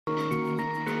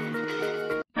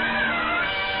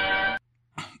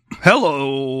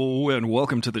Hello, and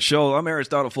welcome to the show. I'm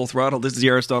Aristotle Full Throttle. This is the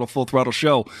Aristotle Full Throttle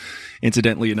Show.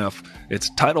 Incidentally enough, it's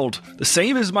titled The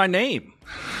Same as My Name.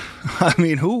 I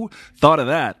mean, who thought of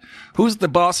that? Who's the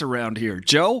boss around here?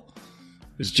 Joe?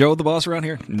 Is Joe the boss around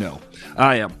here? No.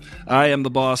 I am. I am the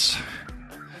boss.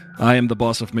 I am the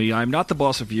boss of me. I'm not the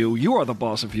boss of you. You are the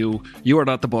boss of you. You are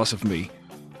not the boss of me.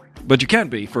 But you can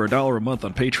be for $1 a month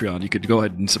on Patreon. You could go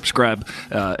ahead and subscribe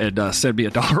and send me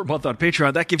 $1 a month on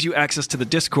Patreon. That gives you access to the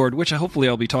Discord, which hopefully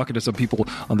I'll be talking to some people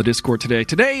on the Discord today.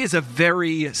 Today is a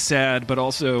very sad, but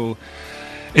also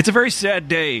it's a very sad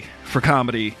day for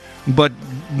comedy. But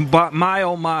my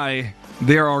oh my,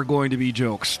 there are going to be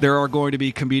jokes. There are going to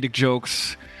be comedic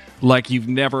jokes like you've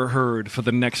never heard for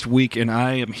the next week, and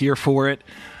I am here for it.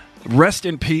 Rest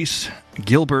in peace,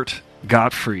 Gilbert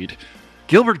Gottfried.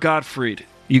 Gilbert Gottfried.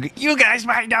 You guys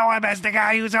might know him as the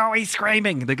guy who's always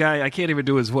screaming. The guy, I can't even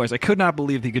do his voice. I could not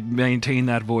believe he could maintain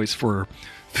that voice for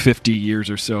 50 years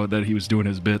or so that he was doing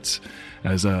his bits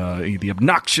as the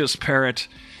obnoxious parrot.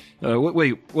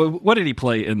 Wait, what did he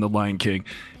play in The Lion King?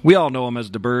 We all know him as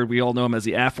the bird. We all know him as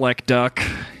the Affleck duck.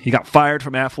 He got fired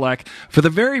from Affleck for the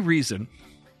very reason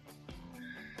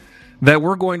that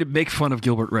we're going to make fun of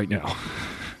Gilbert right now.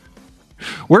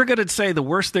 We're going to say the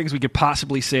worst things we could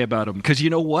possibly say about him, because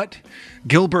you know what?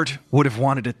 Gilbert would have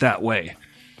wanted it that way.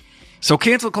 So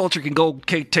cancel culture can go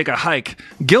take a hike.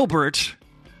 Gilbert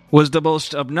was the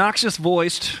most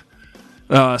obnoxious-voiced,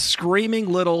 screaming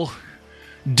little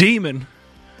demon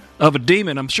of a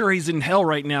demon. I'm sure he's in hell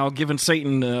right now giving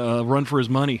Satan a run for his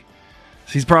money.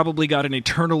 He's probably got an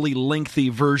eternally lengthy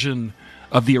version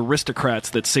of the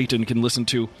Aristocrats that Satan can listen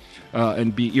to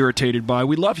and be irritated by.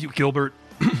 We love you, Gilbert.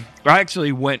 I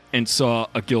actually went and saw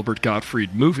a Gilbert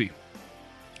Gottfried movie.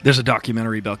 There's a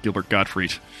documentary about Gilbert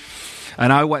Gottfried.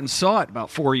 And I went and saw it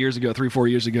about 3-4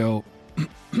 years ago.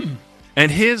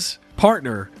 And his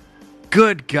partner,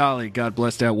 good golly, God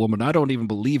bless that woman. I don't even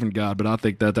believe in God, but I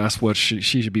think that's what she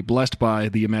should be blessed by,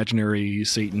 the imaginary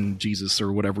Satan, Jesus,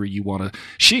 or whatever you want to.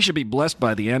 She should be blessed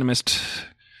by the animist.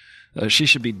 She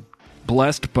should be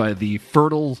blessed by the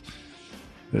fertile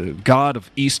God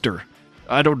of Easter.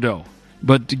 I don't know.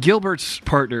 But Gilbert's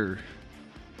partner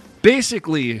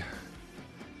basically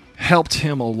helped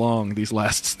him along these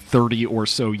last 30 or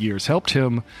so years, helped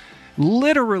him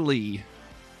literally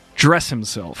dress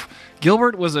himself.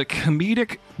 Gilbert was a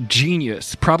comedic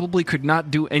genius, probably could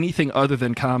not do anything other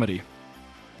than comedy.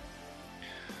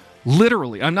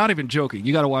 Literally, I'm not even joking.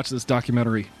 You got to watch this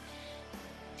documentary.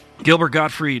 Gilbert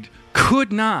Gottfried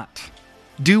could not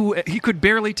he could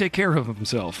barely take care of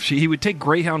himself. He would take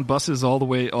Greyhound buses all the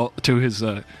way to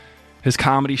his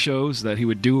comedy shows that he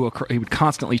would do. He would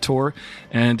constantly tour,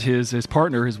 and his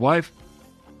partner, his wife,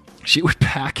 she would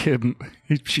pack him.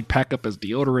 She'd pack up his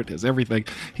deodorant, his everything.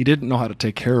 He didn't know how to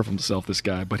take care of himself, this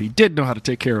guy, but he did know how to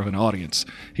take care of an audience.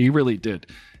 He really did.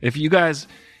 If you guys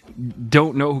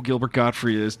don't know who Gilbert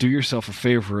Gottfried is, do yourself a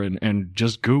favor and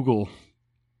just Google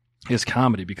his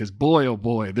comedy, because boy, oh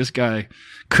boy, this guy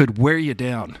could wear you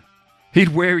down. He'd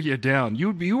wear you down.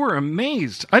 You were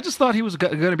amazed. I just thought he was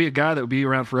going to be a guy that would be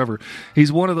around forever.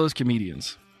 He's one of those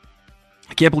comedians.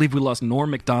 I can't believe we lost Norm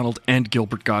Macdonald and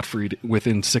Gilbert Gottfried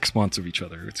within 6 months of each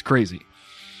other. It's crazy.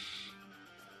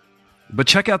 But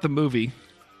check out the movie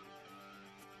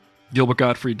Gilbert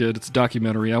Gottfried did. It's a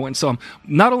documentary. I went and saw him.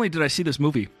 Not only did I see this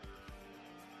movie,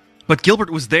 but Gilbert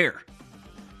was there.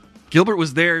 Gilbert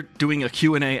was there doing a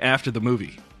Q&A after the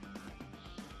movie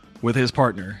with his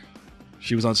partner.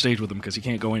 She was on stage with him because he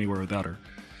can't go anywhere without her.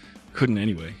 Couldn't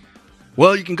anyway.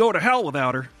 Well, you can go to hell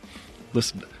without her.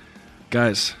 Listen,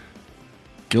 guys,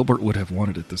 Gilbert would have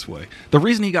wanted it this way. The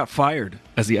reason he got fired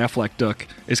as the Affleck duck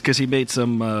is because he made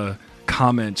some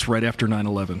comments right after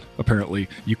 9/11, apparently.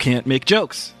 You can't make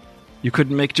jokes. You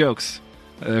couldn't make jokes.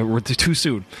 Too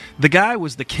soon. The guy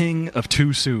was the king of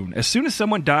too soon. As soon as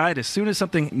someone died, as soon as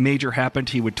something major happened,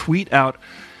 he would tweet out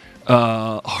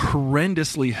a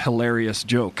horrendously hilarious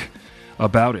joke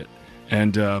about it.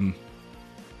 And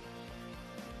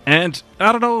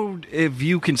I don't know if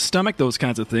you can stomach those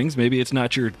kinds of things. Maybe it's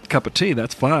not your cup of tea.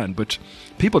 That's fine. But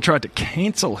people tried to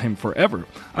cancel him forever.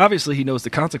 Obviously, he knows the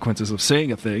consequences of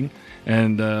saying a thing.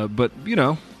 And but, you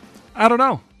know, I don't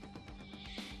know.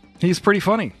 He's pretty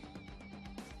funny.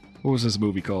 What was his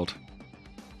movie called?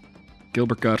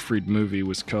 Gilbert Gottfried movie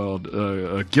was called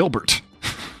Gilbert.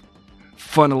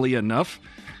 Funnily enough,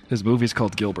 his movie's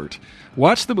called Gilbert.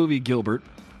 Watch the movie Gilbert.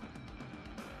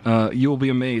 You will be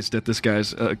amazed at this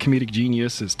guy's comedic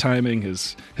genius, his timing,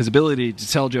 his ability to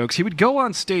tell jokes. He would go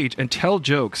on stage and tell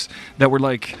jokes that were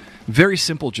like very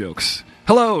simple jokes.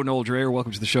 Hello, Noel Dreyer.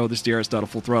 Welcome to the show. This is the Aristotle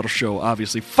Full Throttle Show,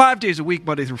 obviously. 5 days a week,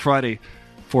 Monday through Friday,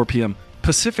 4 p.m.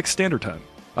 Pacific Standard Time.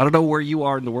 I don't know where you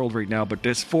are in the world right now, but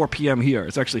it's 4 p.m. here.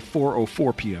 It's actually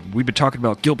 4:04 p.m. We've been talking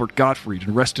about Gilbert Gottfried,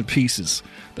 and rest in pieces,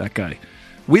 that guy.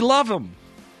 We love him.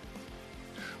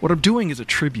 What I'm doing is a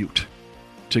tribute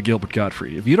to Gilbert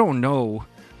Gottfried. If you don't know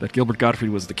that Gilbert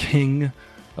Gottfried was the king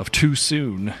of too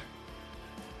soon,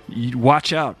 you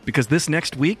watch out, because this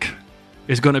next week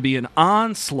is going to be an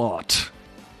onslaught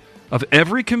of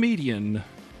every comedian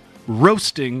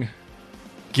roasting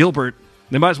Gilbert.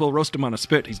 They might as well roast him on a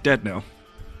spit. He's dead now.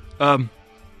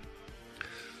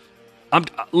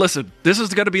 Listen, this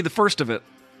is going to be the first of it.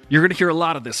 You're going to hear a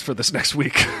lot of this for this next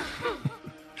week.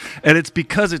 And it's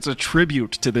because it's a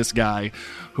tribute to this guy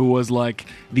who was like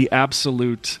the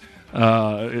absolute,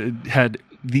 had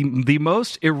the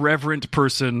most irreverent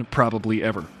person probably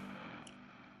ever.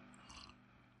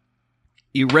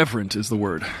 Irreverent is the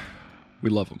word. We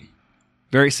love him.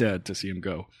 Very sad to see him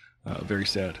go. Very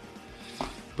sad.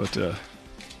 But,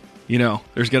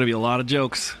 there's going to be a lot of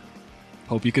jokes.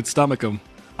 Hope you could stomach them.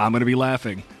 I'm going to be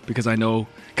laughing because I know.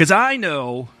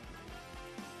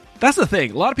 That's the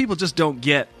thing. A lot of people just don't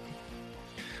get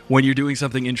when you're doing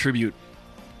something in tribute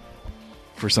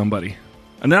for somebody.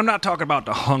 And then I'm not talking about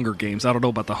the Hunger Games. I don't know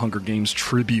about the Hunger Games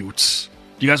tributes.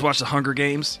 Do you guys watch the Hunger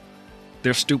Games?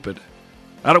 They're stupid.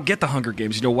 I don't get the Hunger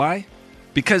Games. You know why?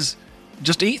 Because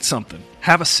just eat something.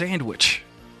 Have a sandwich.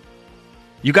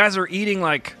 You guys are eating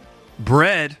like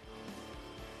bread.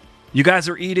 You guys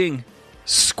are eating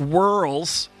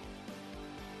squirrels.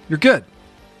 You're good.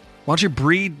 Why don't you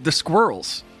breed the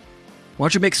squirrels? Why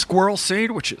don't you make squirrel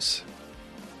sandwiches?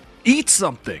 Eat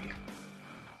something.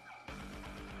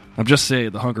 I'm just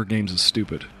saying the Hunger Games is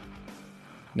stupid.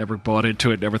 Never bought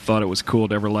into it, never thought it was cool,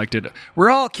 never liked it. We're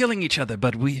all killing each other,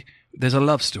 but there's a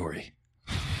love story.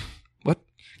 What?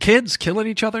 Kids killing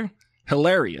each other?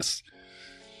 Hilarious.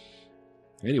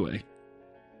 Anyway,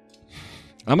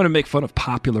 I'm going to make fun of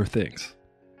popular things.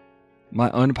 My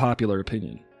unpopular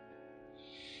opinion.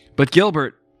 But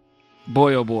Gilbert,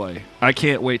 boy oh boy, I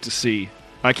can't wait to see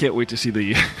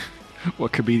the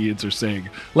what comedians are saying.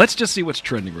 Let's just see what's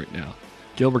trending right now.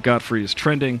 Gilbert Gottfried is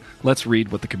trending. Let's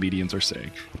read what the comedians are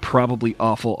saying. Probably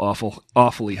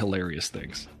awfully hilarious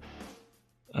things.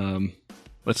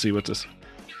 Let's see what this... No,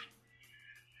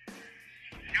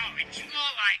 it's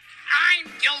more like, I'm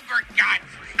Gilbert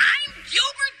Gottfried. I'm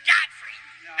Gilbert Gottfried.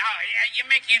 No, you're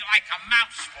making it like a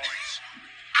mouse voice.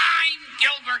 I'm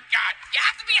Gilbert Gottfried. You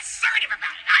have to be assertive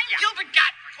about it. I'm Gilbert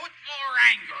Gottfried. Put more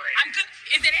anger in it. I'm good.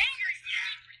 Is it anger?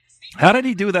 How did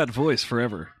he do that voice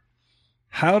forever?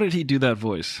 How did he do that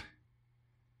voice?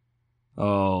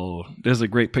 Oh, there's a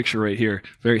great picture right here.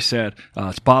 Very sad.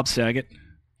 It's Bob Saget,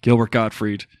 Gilbert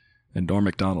Gottfried, and Norm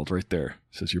Macdonald right there.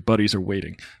 It says, your buddies are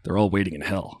waiting. They're all waiting in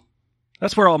hell.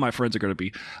 That's where all my friends are going to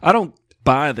be. I don't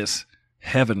buy this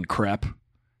heaven crap.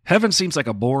 Heaven seems like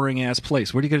a boring-ass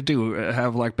place. What are you going to do?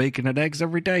 Have, like, bacon and eggs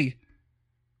every day?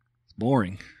 It's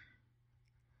boring.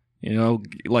 You know,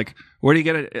 like, where do you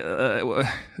get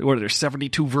what are there,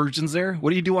 72 virgins there? What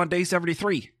do you do on day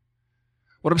 73?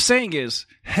 What I'm saying is,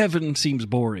 heaven seems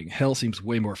boring. Hell seems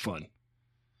way more fun.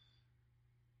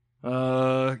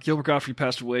 Gilbert Gottfried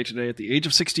passed away today at the age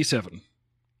of 67.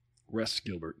 Rest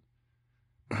Gilbert.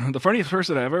 The funniest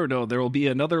person I've ever known. There won't be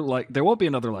another like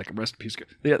him. Rest in peace.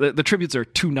 The tributes are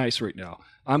too nice right now.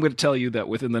 I'm going to tell you that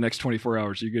within the next 24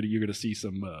 hours, you're going to see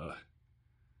some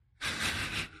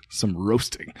some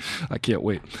roasting. I can't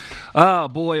wait. Oh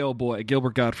boy,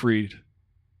 Gilbert Gottfried,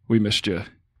 we missed you.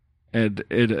 And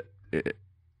in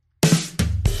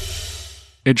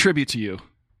tribute to you,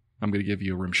 I'm going to give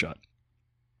you a rim shot.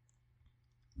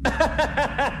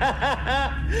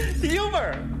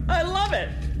 Humor! I love it!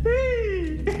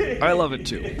 I love it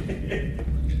too.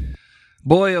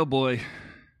 Boy, oh boy.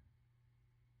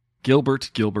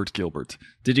 Gilbert.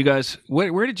 Did you guys...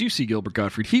 Where did you see Gilbert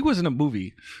Gottfried? He was in a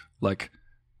movie like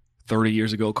 30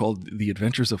 years ago called The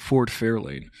Adventures of Ford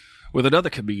Fairlane with another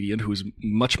comedian who's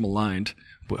much maligned,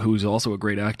 but who's also a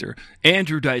great actor,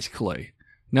 Andrew Dice Clay.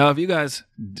 Now, if you guys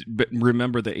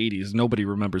remember the 80s, nobody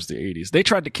remembers the 80s. They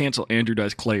tried to cancel Andrew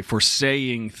Dice Clay for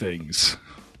saying things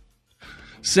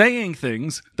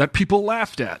that people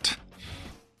laughed at.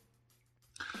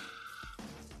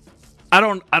 I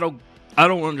don't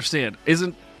understand.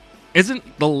 Isn't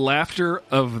the laughter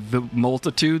of the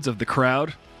multitudes of the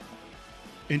crowd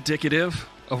indicative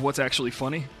of what's actually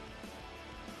funny?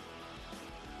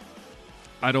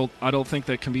 I don't think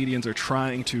that comedians are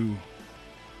trying to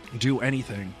do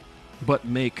anything but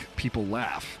make people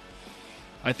laugh.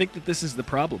 I think that this is the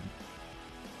problem.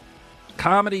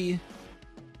 Comedy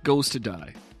goes to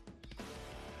die.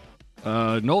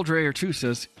 Noel Dreyer too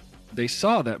says they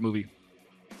saw that movie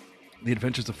The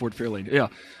Adventures of Ford Fairlane. Yeah,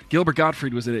 Gilbert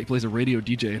Gottfried was in it. He plays a radio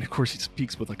DJ, and of course he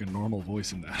speaks with like a normal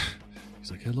voice in that.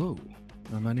 He's like, "Hello,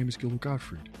 my name is Gilbert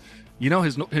Gottfried." You know,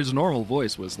 his normal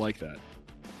voice was like that.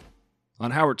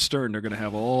 On Howard Stern, they're going to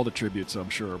have all the tributes, I'm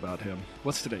sure, about him.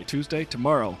 What's today? Tuesday?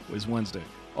 Tomorrow is Wednesday.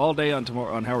 All day on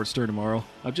Howard Stern tomorrow.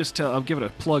 I'll give it a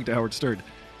plug to Howard Stern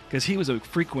because he was a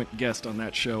frequent guest on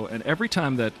that show, and every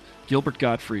time that Gilbert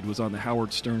Gottfried was on the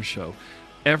Howard Stern show,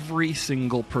 every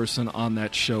single person on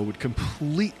that show would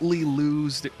completely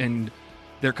lose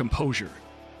their composure.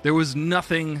 There was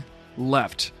nothing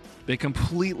left. They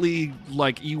completely,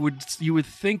 like, you would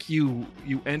think you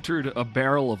entered a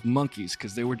barrel of monkeys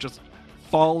because they were just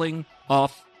falling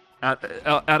off out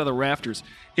of the rafters.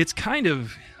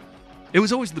 It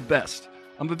was always the best.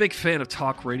 I'm a big fan of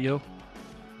talk radio.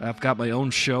 I've got my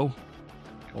own show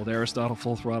called Aristotle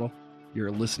Full Throttle. You're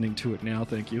listening to it now,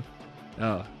 thank you.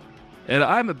 And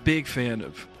I'm a big fan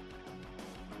of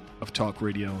talk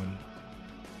radio, and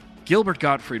Gilbert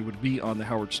Gottfried would be on the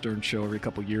Howard Stern show every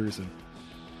couple years,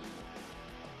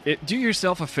 and do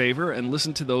yourself a favor and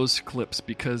listen to those clips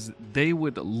because they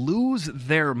would lose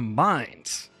their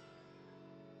minds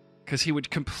because he would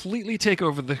completely take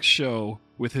over the show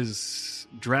with his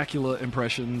Dracula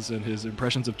impressions and his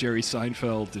impressions of Jerry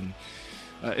Seinfeld. And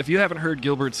if you haven't heard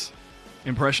Gilbert's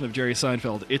impression of Jerry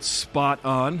Seinfeld, it's spot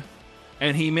on.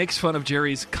 And he makes fun of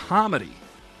Jerry's comedy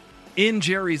in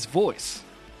Jerry's voice.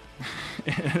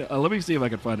 Let me see if I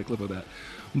can find a clip of that.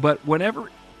 But whenever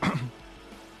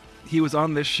he was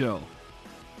on this show,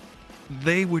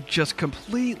 they would just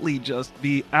completely just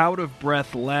be out of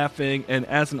breath laughing. And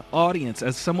as an audience,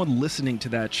 as someone listening to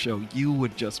that show, you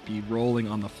would just be rolling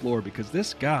on the floor because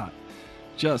this guy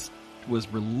just was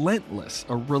relentless,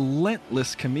 a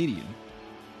relentless comedian.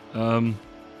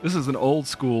 This is an old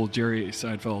school Jerry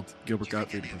Seinfeld, Gilbert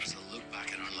Gottfried impression.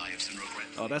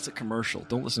 Oh, that's a commercial.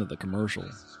 Don't listen to the commercial.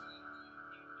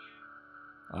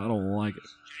 I don't like it.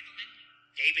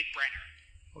 David Brenner.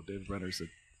 Oh, David Brenner's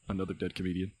another dead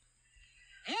comedian.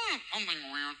 Something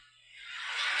weird.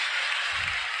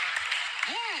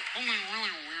 Something really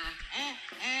weird.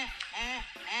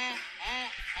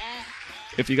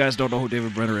 If you guys don't know who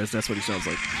David Brenner is, that's what he sounds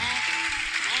like.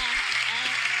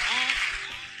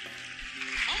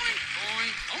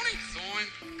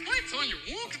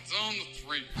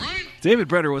 David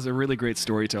Brenner was a really great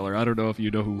storyteller. I don't know if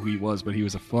you know who he was, but he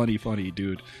was a funny, funny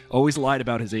dude. Always lied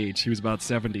about his age. He was about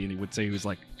 70, and he would say he was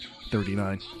like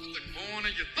 39.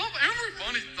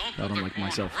 I don't like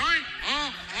myself.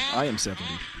 I am 70.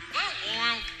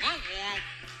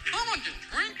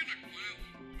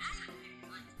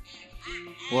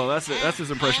 Well, that's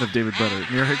his impression of David Brenner.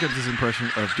 Here comes his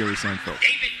impression of Jerry Seinfeld.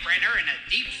 David Brenner in a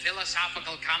deep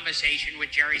philosophical conversation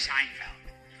with Jerry Seinfeld.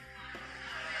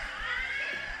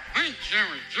 Hey,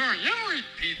 Jerry, you ever eat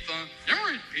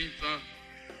pizza?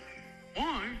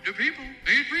 Why do people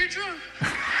eat pizza?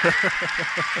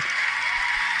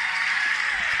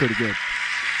 Pretty good.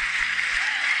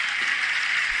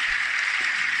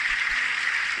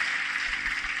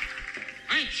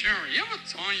 Hey, Jerry, you ever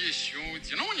tie your shoes?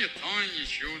 You know when you're tying your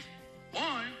shoes,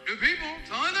 why do people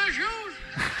tie their shoes?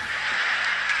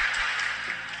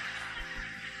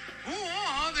 Who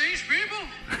are these people?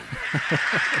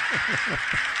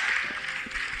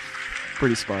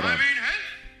 Pretty spot on.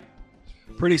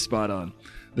 Pretty spot on.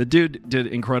 The dude did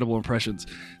incredible impressions.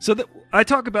 So I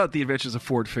talk about the Adventures of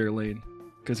Ford Fairlane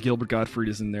because Gilbert Gottfried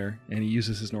is in there and he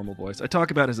uses his normal voice. I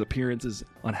talk about his appearances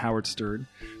on Howard Stern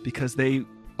because they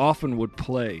often would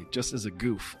play, just as a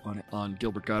goof on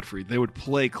Gilbert Gottfried, they would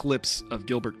play clips of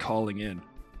Gilbert calling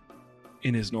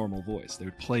in his normal voice. They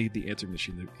would play the answering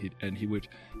machine and he would,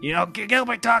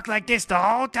 Gilbert talked like this the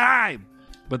whole time.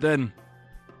 But then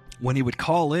when he would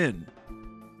call in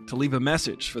to leave a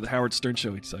message for the Howard Stern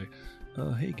show, he'd say,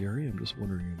 hey, Gary, I'm just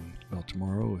wondering about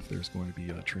tomorrow if there's going to be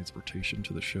transportation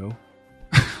to the show.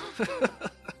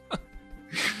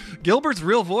 Gilbert's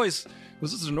real voice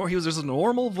was he was just a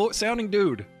normal sounding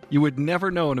dude. You would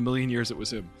never know in a million years it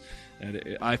was him.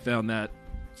 And I found that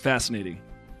fascinating.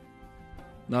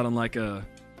 Not unlike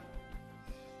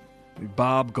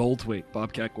Bobcat Goldthwait.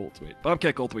 Bobcat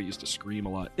Goldthwait used to scream a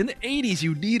lot. In the 80s,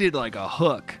 you needed like a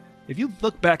hook. If you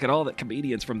look back at all the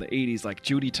comedians from the 80s, like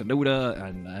Judy Tenuta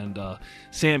and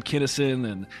Sam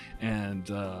Kinison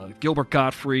and Gilbert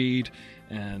Gottfried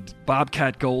and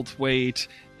Bobcat Goldthwait,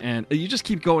 and you just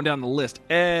keep going down the list.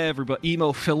 Everybody,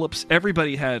 Emo Phillips,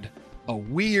 everybody had a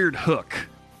weird hook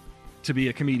to be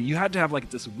a comedian. You had to have like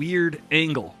this weird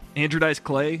angle. Andrew Dice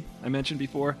Clay, I mentioned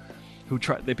before, who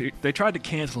they tried to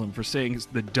cancel him for saying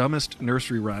the dumbest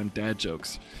nursery rhyme dad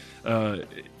jokes.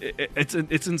 It's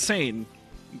insane.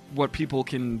 what people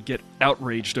can get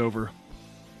outraged over.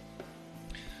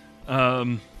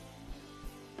 The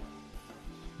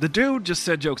dude just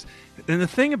said jokes. And the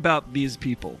thing about these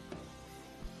people...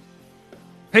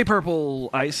 Hey, Purple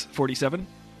Ice 47,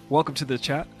 welcome to the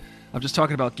chat. I'm just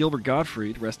talking about Gilbert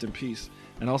Gottfried, rest in peace,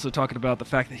 and also talking about the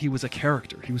fact that he was a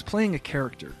character. He was playing a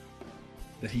character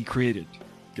that he created,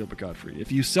 Gilbert Gottfried.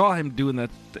 If you saw him doing that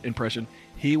impression,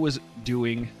 he was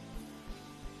doing...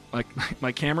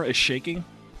 My camera is shaking.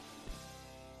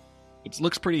 It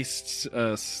looks pretty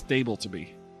stable to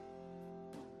me.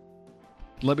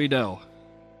 Let me know.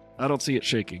 I don't see it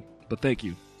shaking, but thank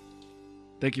you.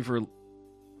 Thank you for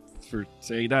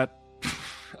saying that.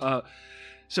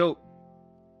 So,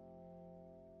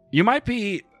 you might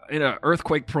be in an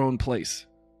earthquake-prone place.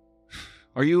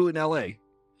 Are you in LA?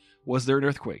 Was there an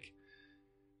earthquake?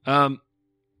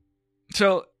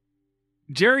 So,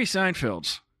 Jerry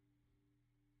Seinfeld's...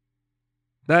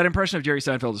 That impression of Jerry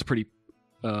Seinfeld is pretty...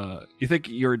 you think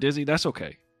you're dizzy? That's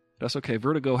okay. That's okay.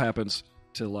 Vertigo happens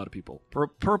to a lot of people.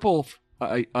 Purple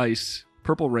Ice...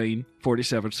 Purple Rain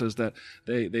 47 says that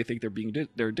they think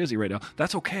they're dizzy right now.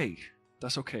 That's okay.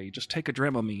 That's okay. Just take a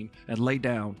Dramamine and lay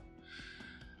down.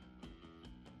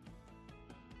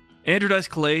 Andrew Dice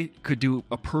Clay could do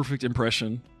a perfect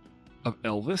impression of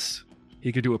Elvis.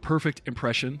 He could do a perfect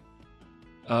impression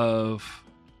of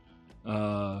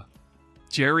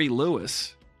Jerry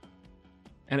Lewis.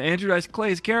 And Andrew Dice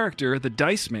Clay's character, the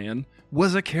Dice Man,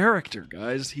 was a character,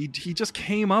 guys. He just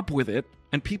came up with it.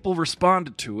 And people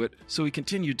responded to it, so he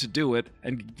continued to do it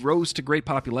and rose to great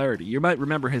popularity. You might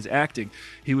remember his acting.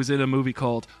 He was in a movie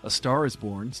called A Star is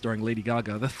Born, starring Lady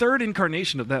Gaga, the third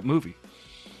incarnation of that movie.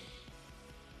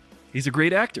 He's a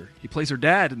great actor. He plays her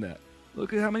dad in that.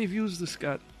 Look at how many views this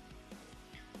got.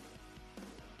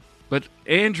 But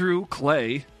Andrew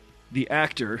Clay, the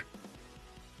actor,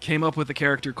 came up with a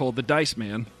character called the Dice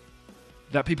Man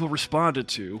that people responded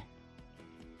to.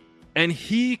 And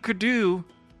he could do...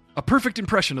 a perfect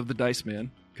impression of the Dice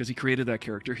Man, because he created that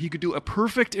character. He could do a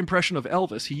perfect impression of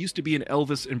Elvis. He used to be an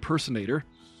Elvis impersonator.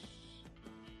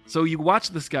 So you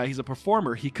watch this guy, he's a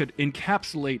performer. He could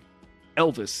encapsulate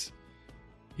Elvis.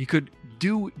 He could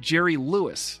do Jerry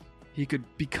Lewis. He could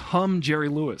become Jerry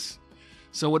Lewis.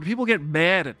 So when people get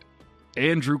mad at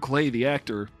Andrew Clay, the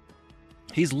actor,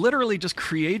 he's literally just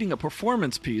creating a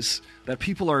performance piece that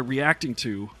people are reacting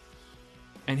to,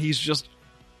 and he's just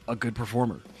a good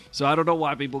performer. So I don't know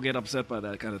why people get upset by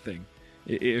that kind of thing.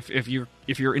 If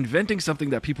you're inventing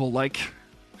something that people like,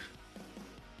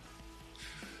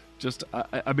 just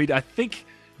I mean, I think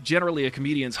generally a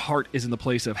comedian's heart is in the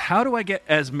place of how do I get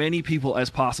as many people as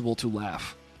possible to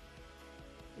laugh.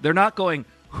 They're not going,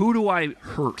 who do I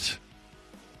hurt?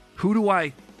 Who do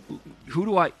I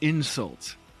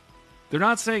insult? They're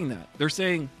not saying that. They're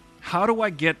saying, how do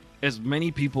I get as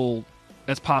many people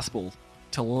as possible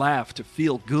to laugh, to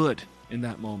feel good in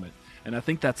that moment? And I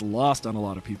think that's lost on a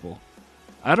lot of people.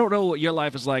 I don't know what your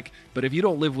life is like, but if you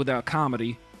don't live without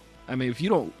comedy, I mean, if you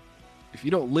don't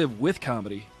live with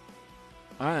comedy,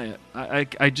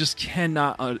 I just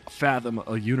cannot fathom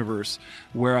a universe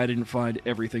where I didn't find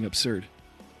everything absurd.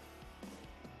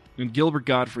 And Gilbert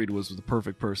Gottfried was the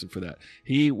perfect person for that.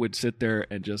 He would sit there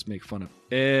and just make fun of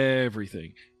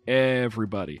everything,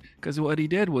 everybody, because what he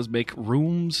did was make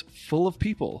rooms full of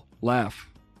people laugh.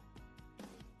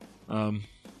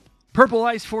 Purple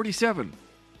Ice 47.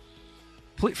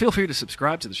 Feel free to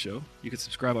subscribe to the show. You can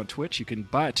subscribe on Twitch. You can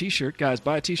buy a t-shirt. Guys,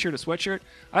 buy a t-shirt, a sweatshirt.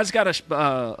 I just got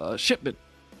a shipment.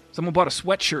 Someone bought a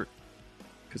sweatshirt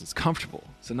because it's comfortable.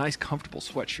 It's a nice, comfortable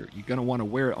sweatshirt. You're going to want to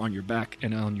wear it on your back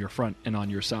and on your front and on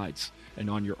your sides and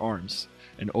on your arms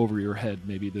and over your head.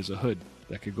 Maybe there's a hood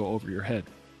that could go over your head.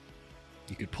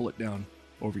 You could pull it down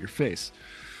over your face.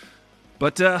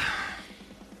 But,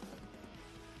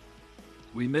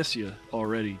 we miss you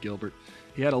already, Gilbert.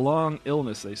 He had a long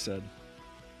illness, they said.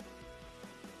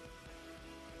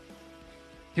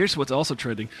 Here's what's also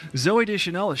trending. Zooey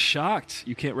Deschanel is shocked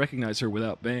you can't recognize her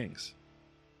without bangs.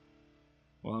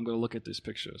 Well, I'm going to look at these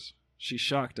pictures. She's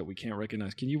shocked that we can't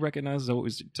recognize. Can you recognize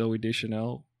Zooey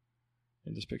Deschanel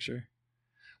in this picture?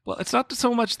 Well, it's not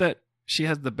so much that she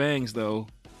has the bangs, though.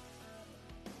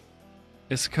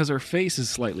 It's because her face is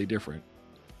slightly different.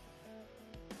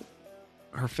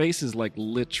 Her face is like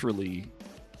literally...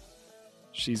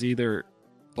 She's either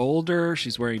older,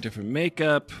 she's wearing different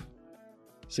makeup.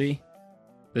 See?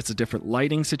 It's a different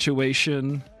lighting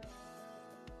situation.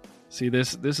 See,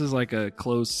 this is like a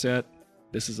closed set.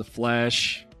 This is a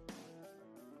flash.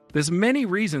 There's many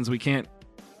reasons we can't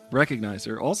recognize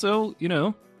her. Also, you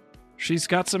know, she's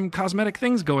got some cosmetic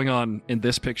things going on in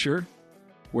this picture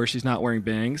where she's not wearing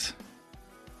bangs.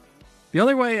 The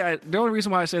only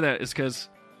reason why I say that is because,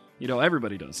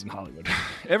 everybody does in Hollywood.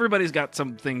 Everybody's got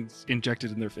some things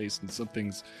injected in their face and some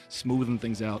things smoothing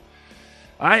things out.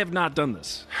 I have not done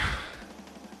this.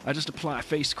 I just apply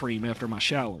face cream after my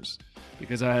showers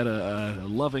because I had a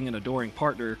loving and adoring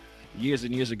partner years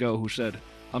and years ago who said,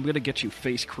 I'm going to get you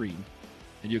face cream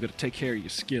and you're going to take care of your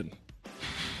skin.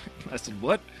 I said,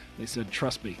 what? They said,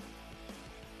 trust me.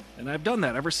 And I've done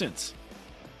that ever since.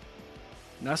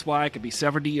 And that's why I could be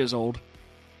 70 years old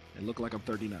and look like I'm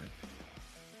 39.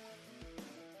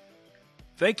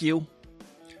 Thank you.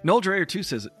 Noel Dreyer 2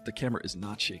 says the camera is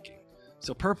not shaking.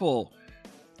 So Purple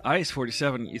Ice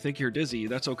 47, you think you're dizzy,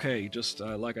 that's okay. Just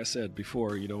like I said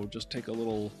before, just take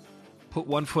put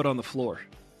one foot on the floor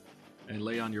and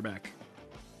lay on your back.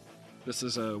 This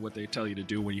is what they tell you to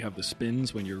do when you have the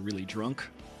spins, when you're really drunk.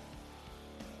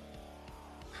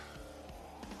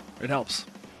 It helps.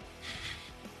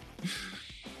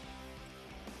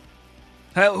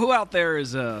 Who out there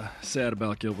is sad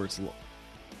about Gilbert's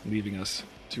leaving us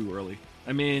too early?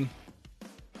 I mean,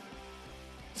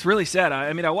 it's really sad.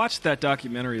 I watched that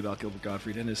documentary about Gilbert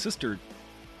Gottfried and his sister.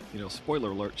 Spoiler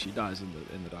alert: she dies in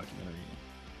the documentary.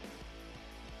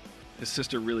 His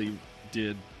sister really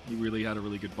did. He really had a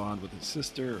really good bond with his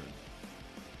sister.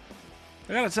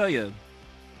 I gotta tell you,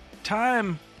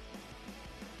 time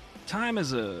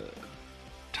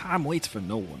waits for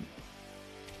no one.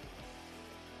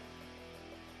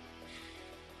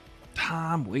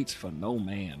 Time waits for no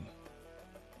man.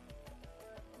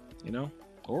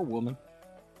 Or woman.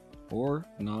 Or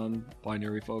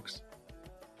non-binary folks.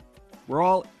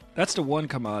 That's the one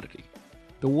commodity.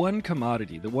 The one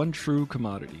commodity. The one true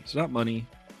commodity. It's not money.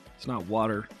 It's not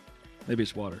water. Maybe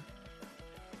it's water.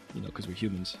 Because we're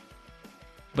humans.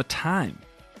 But time.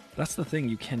 That's the thing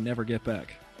you can never get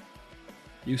back.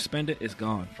 You spend it, it's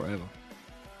gone forever.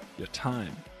 Your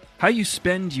time. How you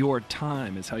spend your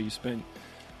time is how you spend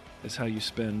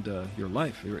your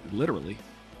life, literally.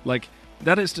 Like,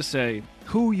 that is to say,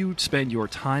 who you spend your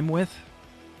time with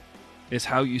is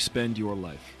how you spend your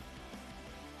life.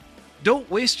 Don't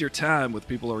waste your time with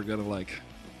people who are gonna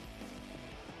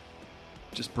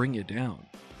just bring you down.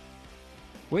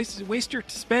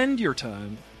 Spend your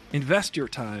time, invest your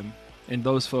time in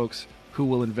those folks who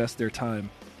will invest their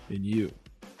time in you.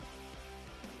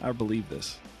 I believe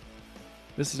this.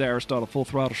 This is Aristotle Full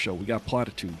Throttle Show. We got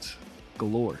platitudes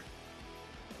galore.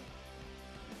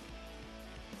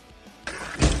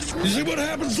 You see what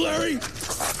happens, Larry? You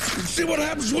see what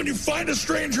happens when you find a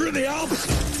stranger in the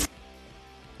Alps?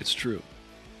 It's true.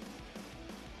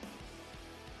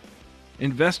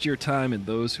 Invest your time in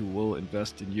those who will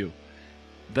invest in you.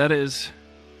 That is,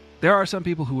 there are some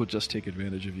people who will just take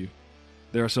advantage of you.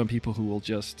 There are some people who will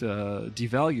just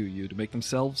devalue you to make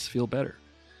themselves feel better.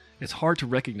 It's hard to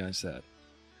recognize that.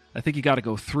 I think you got to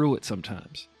go through it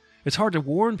sometimes. It's hard to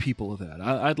warn people of that.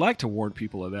 I'd like to warn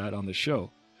people of that on this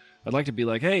show. I'd like to be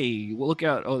like, hey, well, look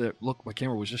out. Oh, look, my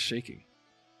camera was just shaking.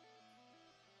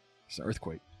 It's an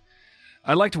earthquake.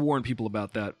 I'd like to warn people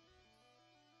about that.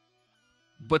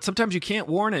 But sometimes you can't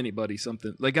warn anybody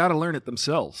something. They got to learn it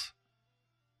themselves.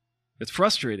 It's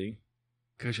frustrating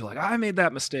because you're like, I made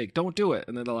that mistake. Don't do it.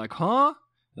 And then they're like, huh?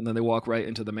 And then they walk right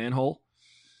into the manhole.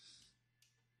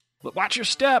 But watch your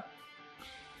step.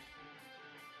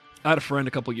 I had a friend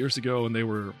a couple years ago, and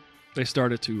they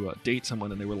started to date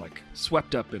someone, and they were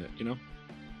swept up in it,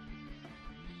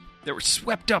 They were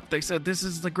swept up. They said, this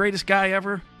is the greatest guy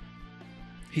ever.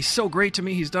 He's so great to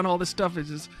me. He's done all this stuff. It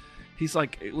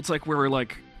looks like we were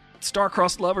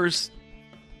star-crossed lovers.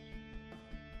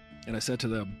 And I said to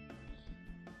them,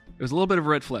 it was a little bit of a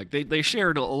red flag. They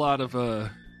shared a lot of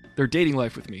their dating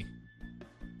life with me.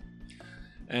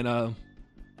 And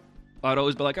I'd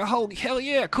always be like, oh, hell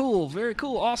yeah, cool, very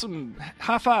cool, awesome,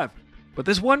 high five. But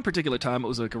this one particular time, it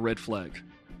was like a red flag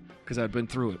because I'd been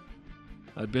through it.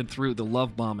 I'd been through the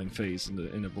love bombing phase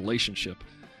in a relationship,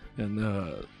 and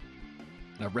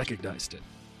I recognized it.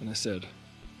 And I said,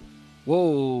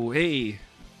 whoa, hey,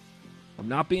 I'm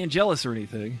not being jealous or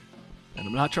anything, and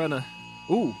I'm not trying to...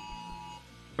 Ooh,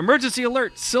 emergency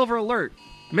alert, silver alert,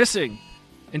 missing,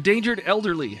 endangered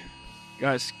elderly.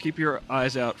 Guys, keep your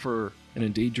eyes out for an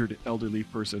endangered elderly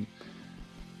person.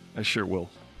 I sure will.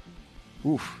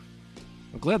 Oof.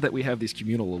 I'm glad that we have these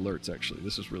communal alerts, actually.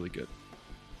 This is really good.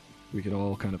 We can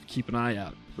all kind of keep an eye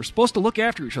out. We're supposed to look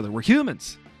after each other. We're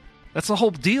humans. That's the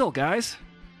whole deal, guys.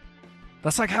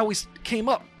 That's like how we came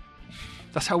up.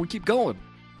 That's how we keep going.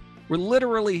 We're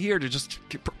literally here to just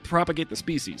propagate the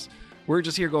species. We're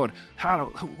just here going,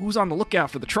 who's on the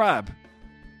lookout for the tribe?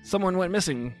 Someone went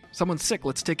missing. Someone's sick.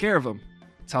 Let's take care of them.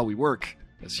 That's how we work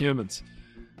as humans.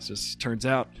 It just turns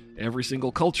out every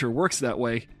single culture works that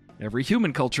way. Every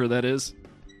human culture, that is.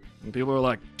 And people are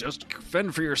like, just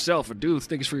fend for yourself and do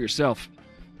things for yourself.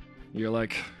 You're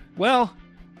like, well,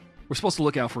 we're supposed to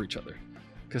look out for each other.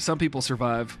 Because some people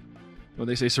survive. When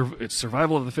they say it's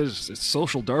survival of the fittest, it's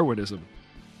social Darwinism.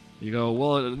 You go,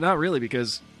 well, not really,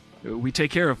 because we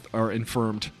take care of our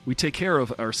infirmed. We take care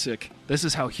of our sick. This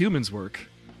is how humans work.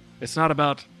 It's not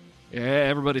about, yeah,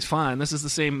 everybody's fine. This is the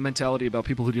same mentality about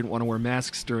people who didn't want to wear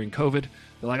masks during COVID.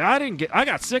 They're like, I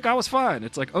got sick, I was fine.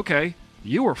 It's like, okay,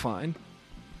 you were fine.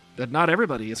 That not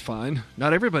everybody is fine.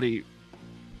 Not everybody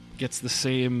gets the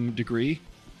same degree.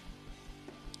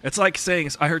 It's like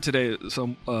saying, I heard today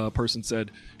some person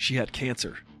said she had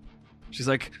cancer. She's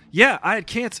like, yeah, I had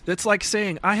cancer. It's like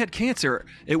saying, I had cancer.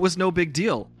 It was no big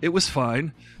deal. It was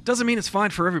fine. Doesn't mean it's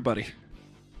fine for everybody.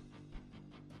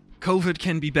 COVID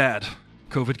can be bad.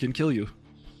 COVID can kill you.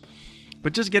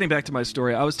 But just getting back to my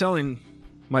story, I was telling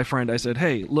my friend, I said,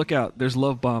 hey, look out, there's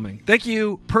love bombing. Thank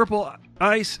you, Purple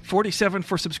Ice 47,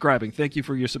 for subscribing. Thank you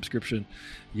for your subscription.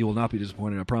 You will not be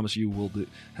disappointed. I promise you will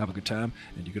have a good time.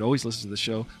 And you can always listen to the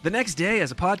show the next day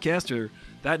as a podcast, or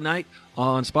that night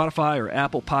on Spotify or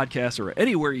Apple Podcasts or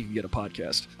anywhere you can get a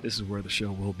podcast. This is where the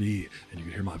show will be, and you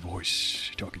can hear my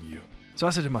voice talking to you. So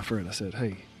I said to my friend, I said,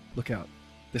 hey, look out.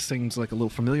 This seems like a little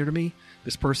familiar to me.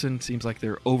 This person seems like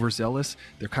they're overzealous.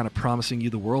 They're kind of promising you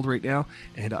the world right now.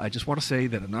 And I just want to say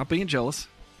that I'm not being jealous.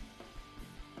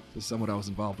 This is someone I was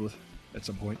involved with at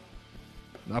some point.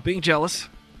 I'm not being jealous.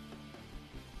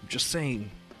 I'm just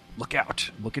saying, look out.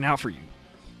 I'm looking out for you.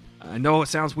 I know it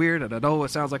sounds weird, and I know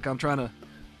it sounds like I'm trying to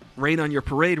rain on your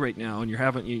parade right now, and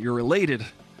you're elated.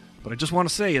 But I just want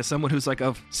to say, as someone who's like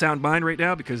of sound mind right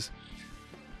now, because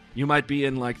you might be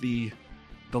in like the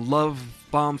love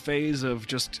bomb phase of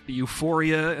just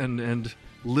euphoria and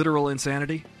literal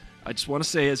insanity. I just want to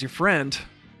say, as your friend,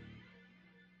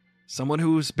 someone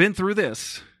who's been through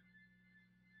this,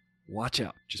 watch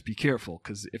out. Just be careful,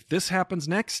 because if this happens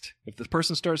next, if this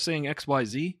person starts saying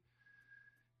XYZ,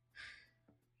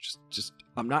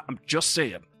 I'm just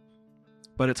saying.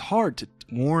 But it's hard to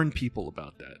warn people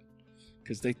about that,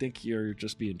 because they think you're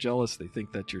just being jealous. They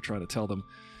think that you're trying to tell them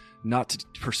not to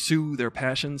pursue their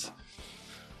passions.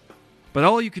 But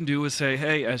all you can do is say,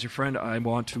 hey, as your friend, I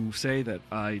want to say that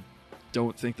I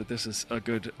don't think that this is a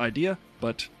good idea,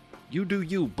 but you do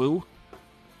you, boo.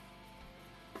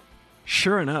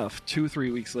 Sure enough,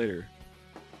 2-3 weeks later,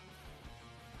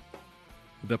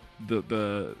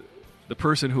 the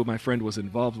person who my friend was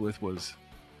involved with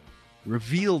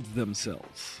revealed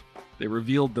themselves. They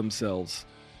revealed themselves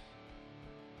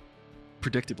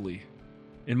predictably,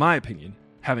 in my opinion,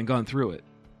 having gone through it.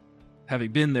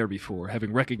 Having been there before,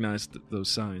 having recognized those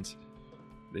signs,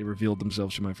 they revealed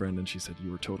themselves to my friend, and she said,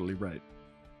 you were totally right.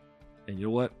 And you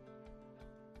know what?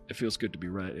 It feels good to be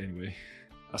right anyway.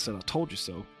 I said, I told you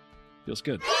so. Feels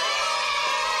good.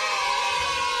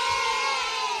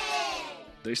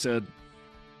 They said...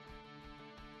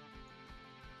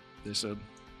 Is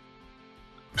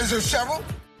there several?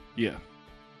 Yeah.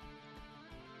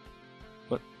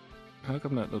 But how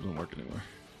come that doesn't work anymore?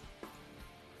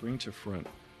 Bring to front.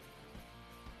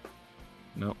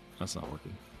 Nope, that's not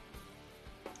working.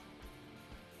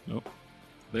 Nope.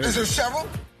 Is there several?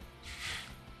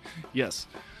 Yes.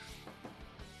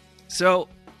 So,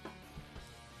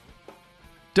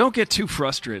 don't get too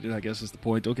frustrated, I guess is the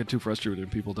point. Don't get too frustrated when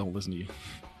people don't listen to you.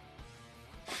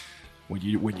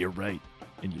 When you're right,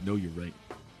 and you know you're right.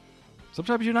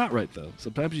 Sometimes you're not right, though.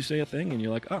 Sometimes you say a thing, and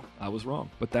you're like, oh, I was wrong.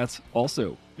 But that's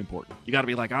also important. You gotta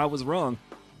be like, I was wrong.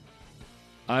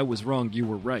 I was wrong, you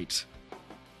were right.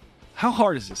 How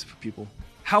hard is this for people?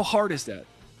 How hard is that?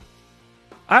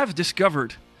 I've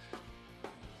discovered...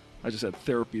 I just had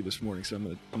therapy this morning, so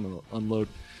I'm gonna unload.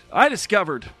 I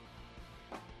discovered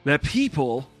that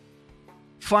people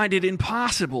find it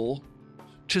impossible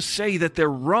to say that they're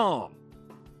wrong.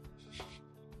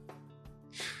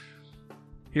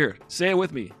 Here, say it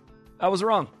with me. I was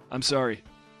wrong. I'm sorry.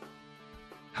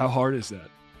 How hard is that?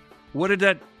 What did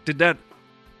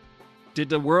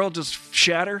the world just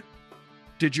shatter?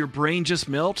 Did your brain just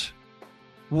melt?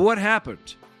 What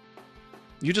happened?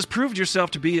 You just proved yourself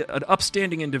to be an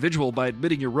upstanding individual by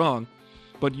admitting you're wrong,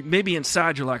 but maybe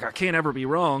inside you're like, I can't ever be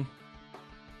wrong.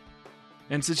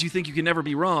 And since you think you can never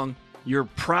be wrong, your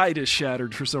pride is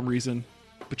shattered for some reason.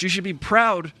 But you should be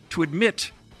proud to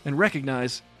admit and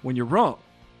recognize when you're wrong.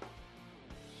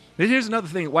 And here's another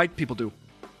thing that white people do.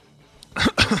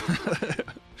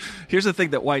 Here's the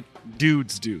thing that white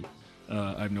dudes do,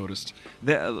 I've noticed.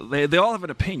 They all have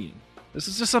an opinion. This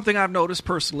is just something I've noticed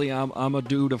personally. I'm a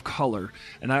dude of color,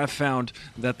 and I've found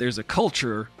that there's a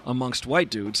culture amongst white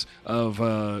dudes of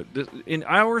in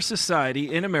our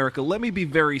society in America. Let me be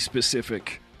very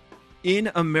specific.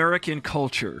 in American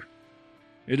culture,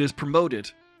 it is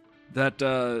promoted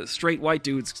that straight white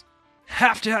dudes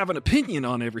have to have an opinion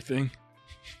on everything.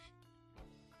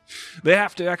 They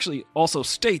have to actually also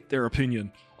state their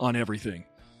opinion on everything,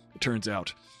 it turns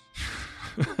out.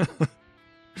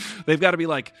 They've got to be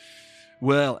like,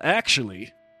 well,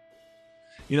 actually,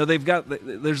 you know,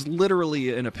 there's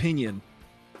literally an opinion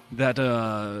that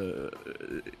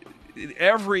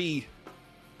every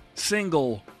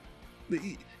single,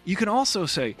 you can also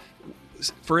say,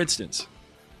 for instance,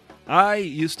 I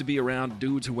used to be around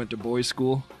dudes who went to boys'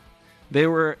 school. They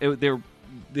went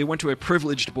to a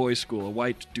privileged boys' school, a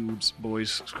white dudes'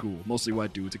 boys' school, mostly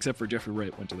white dudes, except for Jeffrey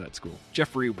Wright went to that school.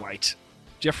 Jeffrey Wright,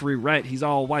 he's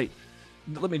all white.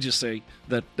 Let me just say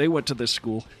that they went to this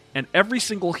school, and every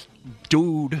single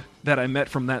dude that I met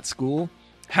from that school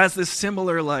has this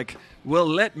similar, like, well,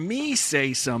 let me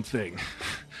say something.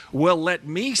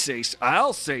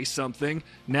 I'll say something.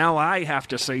 Now I have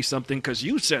to say something because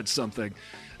you said something.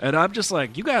 And I'm just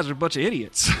like, you guys are a bunch of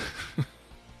idiots.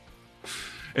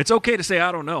 It's okay to say,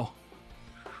 I don't know.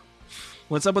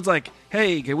 When someone's like,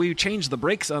 hey, can we change the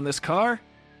brakes on this car?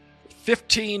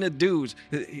 15 dudes.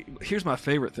 Here's my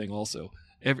favorite thing also.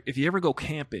 If you ever go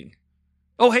camping.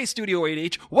 Oh, hey, Studio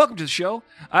 8H. Welcome to the show.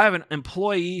 I have an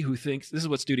employee who thinks, this is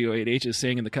what Studio 8H is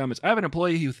saying in the comments. I have an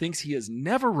employee who thinks he is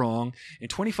never wrong. In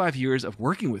 25 years of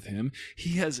working with him,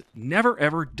 he has never,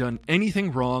 ever done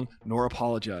anything wrong nor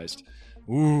apologized.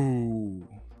 Ooh,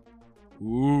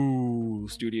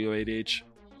 Studio 8H.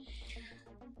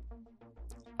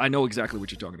 I know exactly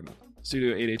what you're talking about.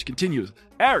 Studio 8H continues.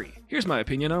 Ari, here's my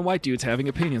opinion on white dudes having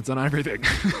opinions on everything.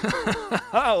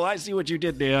 Oh, I see what you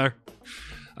did there.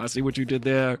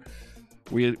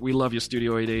 We love you,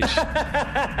 Studio 8H.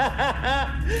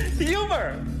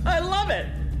 Humor! I love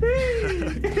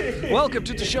it! Welcome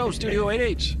to the show, Studio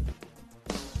 8H.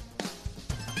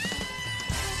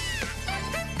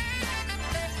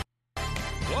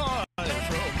 Live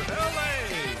from LA,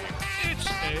 it's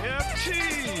AFT.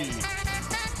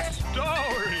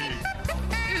 Starring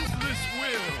Is This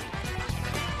Will,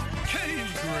 Kane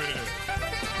Griff,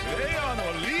 Aeon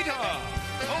Olita,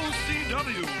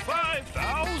 OCW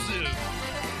 5000,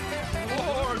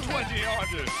 420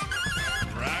 Artists,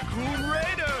 Raccoon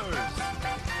Raiders,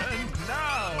 and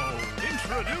now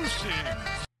introducing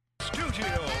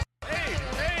Studio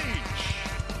 8H.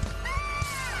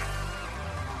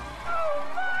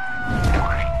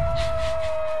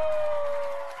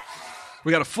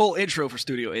 We got a full intro for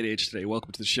Studio 8H today.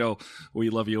 Welcome to the show.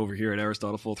 We love you over here at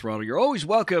Aristotle Full Throttle. You're always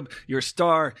welcome. You're a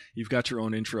star. You've got your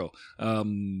own intro.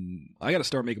 I got to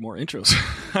start making more intros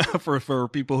for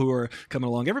people who are coming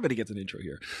along. Everybody gets an intro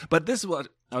here. But this is what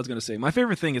I was going to say. My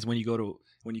favorite thing is when you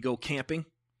go camping.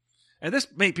 And this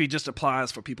maybe just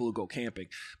applies for people who go camping.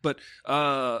 But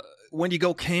when you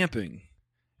go camping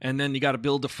and then you got to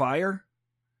build a fire,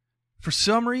 for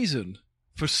some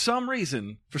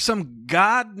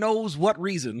God knows what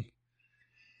reason,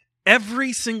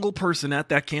 every single person at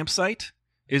that campsite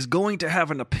is going to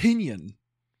have an opinion,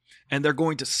 and they're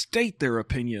going to state their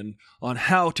opinion on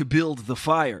how to build the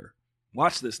fire.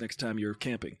 Watch this next time you're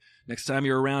camping. Next time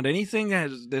you're around anything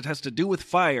that has to do with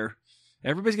fire,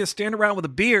 everybody's going to stand around with a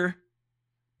beer.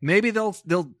 Maybe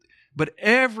but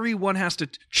everyone has to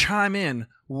chime in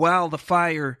while the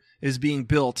fire is being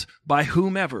built by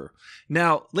whomever.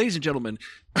 Now, ladies and gentlemen,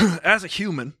 as a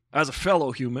human, as a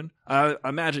fellow human, I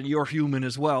imagine you're human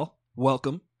as well.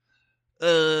 Welcome.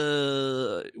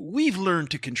 We've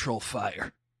learned to control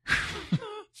fire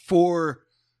for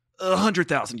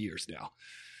 100,000 years now.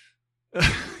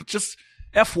 Just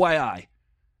FYI,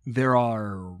 there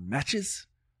are matches,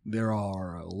 there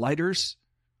are lighters,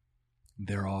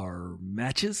 there are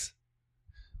matches.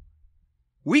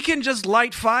 We can just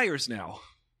light fires now.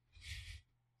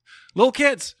 Little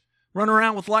kids run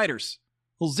around with lighters,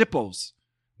 little Zippos.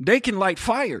 They can light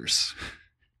fires.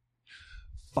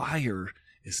 Fire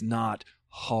is not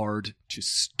hard to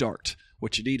start.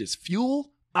 What you need is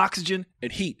fuel, oxygen,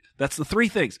 and heat. That's the three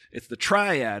things. It's the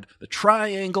triad, the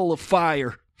triangle of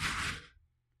fire.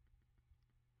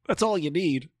 That's all you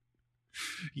need.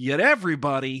 Yet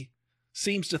everybody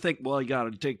seems to think, well, you got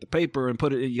to take the paper and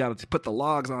you got to put the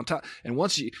logs on top. And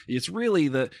it's really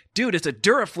it's a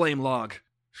Duraflame log.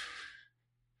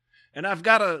 And I've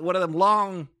got one of them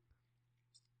long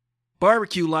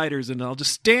barbecue lighters, and I'll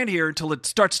just stand here until it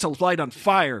starts to light on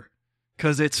fire.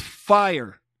 Because it's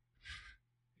fire.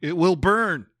 It will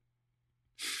burn.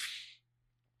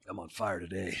 I'm on fire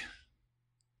today.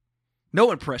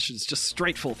 No impressions, just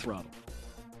straight full throttle.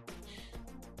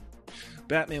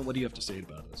 Batman, what do you have to say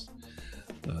about this?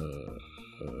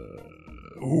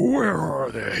 Where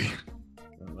are they?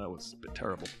 Oh, that was a bit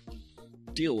terrible.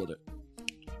 Deal with it.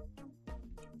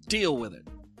 Deal with it.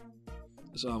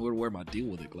 So I'm going to wear my deal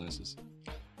with it glasses.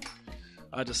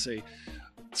 I just say,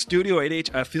 Studio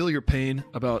 8H, I feel your pain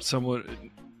about someone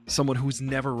who's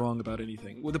never wrong about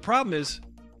anything. Well, the problem is,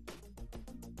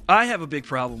 I have a big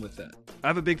problem with that. I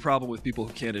have a big problem with people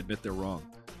who can't admit they're wrong.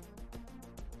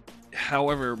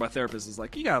 However, my therapist is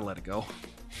like, you gotta let it go.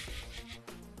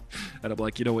 And I'm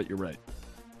like, you know what, you're right.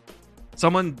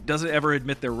 Someone doesn't ever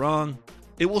admit they're wrong,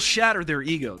 it will shatter their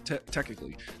ego,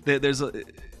 technically.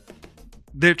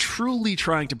 They're truly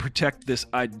trying to protect this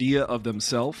idea of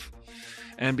themselves.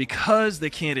 And because they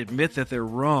can't admit that they're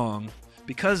wrong,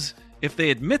 because if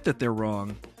they admit that they're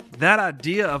wrong, that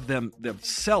idea of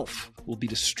themselves will be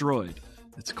destroyed.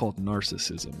 It's called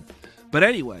narcissism. But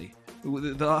anyway,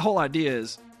 the whole idea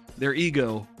is their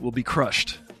ego will be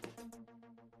crushed.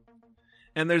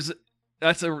 And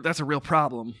that's a real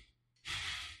problem.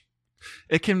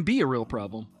 It can be a real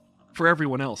problem for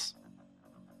everyone else.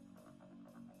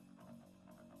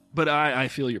 But I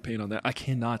feel your pain on that. I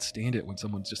cannot stand it when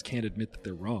someone just can't admit that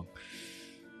they're wrong.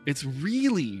 It's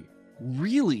really,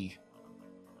 really...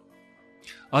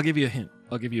 I'll give you a hint.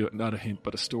 I'll give you, not a hint,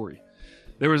 but a story.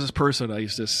 There was this person I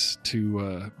used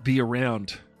to be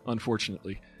around,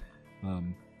 unfortunately.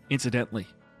 Incidentally,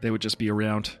 they would just be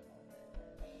around.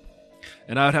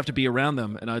 And I would have to be around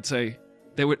them, and I'd say,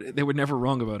 they were never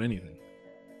wrong about anything.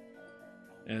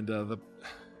 And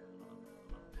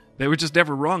they were just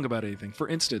never wrong about anything. For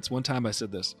instance, one time I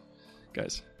said this.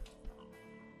 Guys,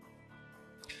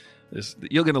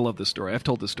 you're going to love this story. I've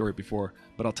told this story before,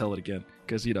 but I'll tell it again.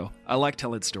 Because, I like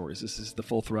telling stories. This is the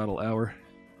Full Throttle Hour.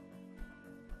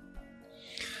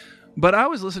 But I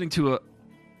was listening to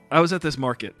I was at this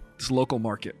market, this local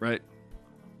market, right?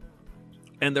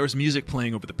 And there was music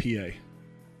playing over the PA.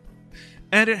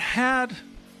 And it had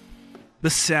the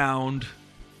sound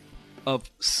of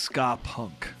ska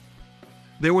punk.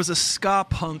 There was a ska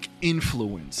punk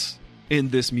influence in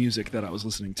this music that I was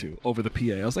listening to over the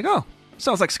PA. I was like, oh,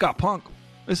 sounds like ska punk.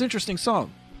 It's an interesting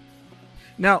song.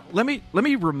 Now, let me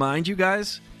remind you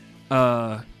guys,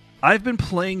 I've been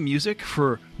playing music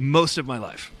for most of my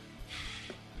life.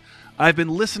 I've been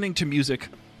listening to music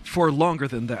for longer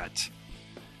than that.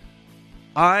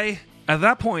 At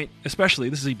that point, especially,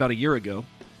 this is about a year ago,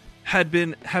 had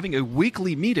been having a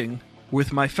weekly meeting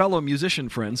with my fellow musician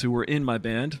friends who were in my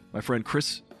band, my friend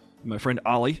Chris, my friend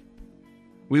Ollie.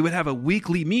 We would have a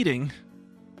weekly meeting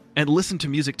and listen to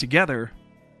music together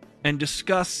and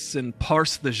discuss and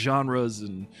parse the genres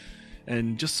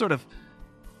and just sort of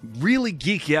really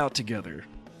geek out together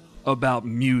about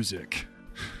music.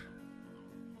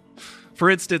 For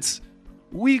instance,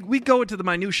 we go into the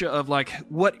minutia of like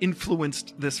what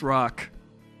influenced this rock.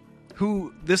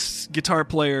 Who this guitar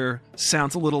player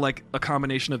sounds a little like a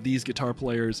combination of these guitar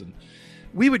players, and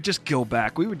we would just go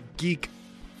back. We would geek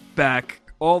back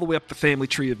all the way up the family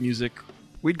tree of music.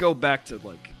 We'd go back to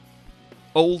like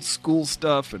old school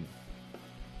stuff, and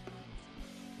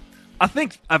I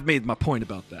think I've made my point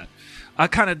about that. I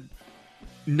kind of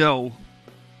know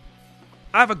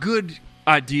I have a good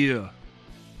idea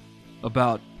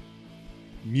about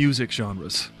music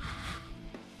genres.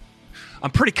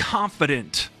 I'm pretty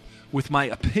confident with my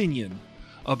opinion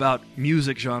about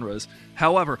music genres.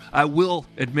 However, I will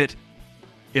admit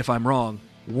if I'm wrong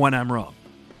when I'm wrong.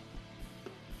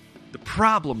 The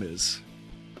problem is,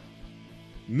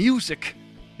 music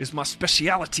is my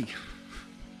specialty.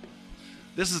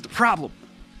 This is the problem.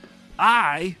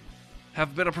 I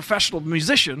have been a professional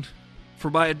musician for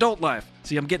my adult life.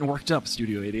 See, I'm getting worked up,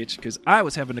 Studio 8H, because I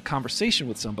was having a conversation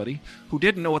with somebody who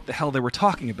didn't know what the hell they were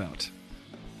talking about.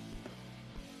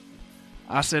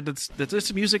 I said that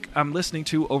this music I'm listening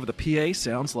to over the PA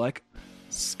sounds like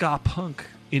ska punk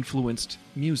influenced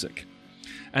music.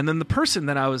 And then the person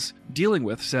that I was dealing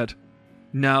with said,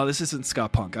 no, this isn't ska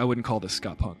punk. I wouldn't call this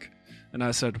ska punk. And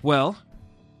I said, well,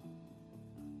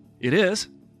 it is.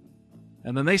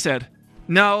 And then they said,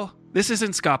 no, this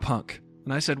isn't ska punk.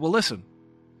 And I said, well, listen.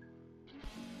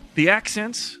 The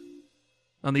accents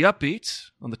on the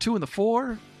upbeats, on the 2 and the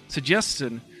 4, suggests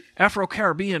an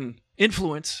Afro-Caribbean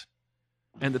influence.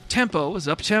 And the tempo is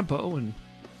up-tempo, and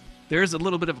there's a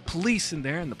little bit of a Police in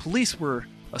there, and the Police were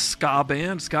a ska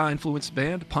band, ska-influenced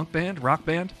band, punk band, rock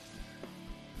band.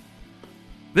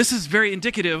 This is very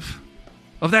indicative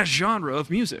of that genre of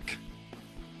music.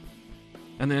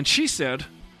 And then she said,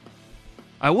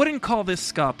 I wouldn't call this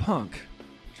ska punk.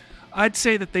 I'd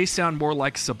say that they sound more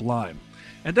like Sublime.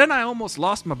 And then I almost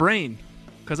lost my brain,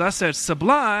 because I said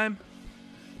Sublime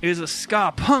is a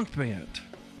ska punk band.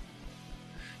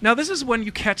 Now, this is when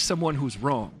you catch someone who's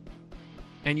wrong.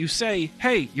 And you say,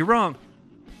 hey, you're wrong.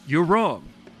 You're wrong.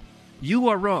 You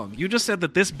are wrong. You just said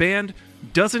that this band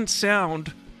doesn't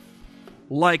sound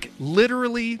like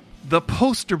literally the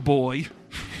poster boy.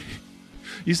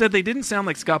 You said they didn't sound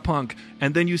like ska punk,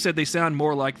 and then you said they sound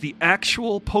more like the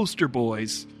actual poster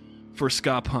boys for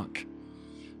ska punk.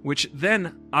 Which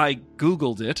then I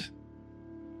Googled it,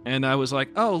 and I was like,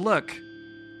 oh, look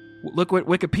what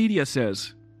Wikipedia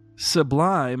says.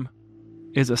 Sublime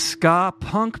is a ska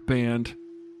punk band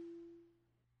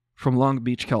from Long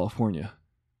Beach, California.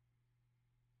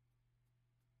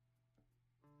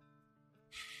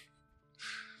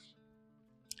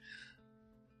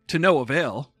 To no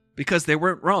avail, because they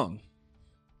weren't wrong.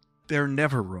 They're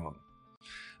never wrong.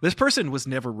 This person was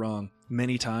never wrong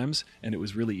many times, and it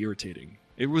was really irritating.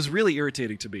 It was really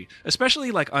irritating to me,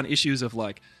 especially like on issues of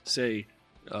like, say,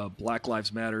 Black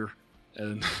Lives Matter,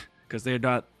 and because they're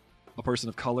not a person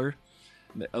of color.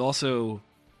 Also,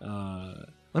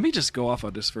 let me just go off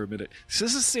on this for a minute. This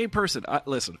is the same person.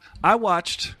 Listen, I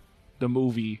watched the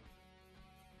movie.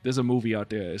 There's a movie out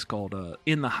there. It's called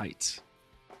In the Heights.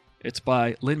 It's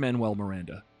by Lin-Manuel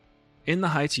Miranda. In the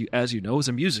Heights, as you know, is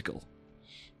a musical.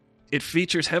 It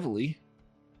features heavily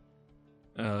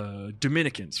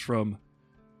Dominicans from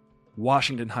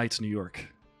Washington Heights, New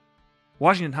York.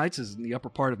 Washington Heights is in the upper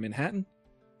part of Manhattan.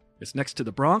 It's next to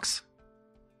the Bronx.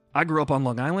 I grew up on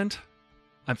Long Island.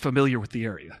 I'm familiar with the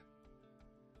area.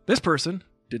 This person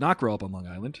did not grow up on Long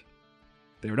Island.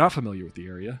 They are not familiar with the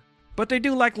area, but they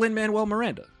do like Lin-Manuel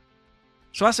Miranda.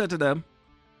 So I said to them,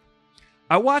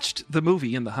 I watched the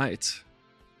movie In the Heights.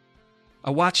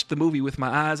 I watched the movie with my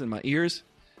eyes and my ears.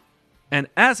 And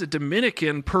as a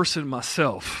Dominican person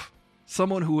myself,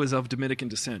 someone who is of Dominican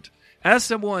descent, as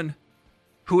someone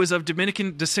who is of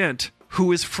Dominican descent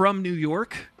who is from New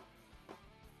York,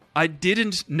 I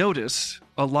didn't notice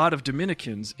a lot of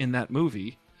Dominicans in that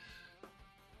movie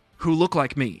who look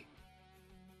like me.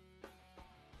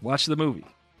 Watch the movie.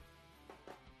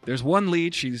 There's one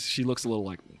lead, she looks a little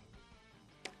like me.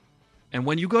 And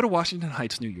when you go to Washington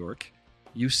Heights, New York,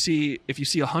 if you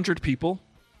see 100 people,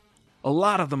 a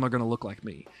lot of them are going to look like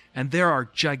me. And there are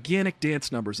gigantic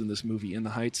dance numbers in this movie, In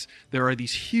the Heights. There are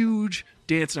these huge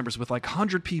dance numbers with like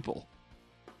 100 people.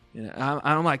 And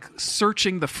I'm like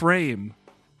searching the frame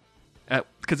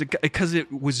because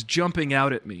it was jumping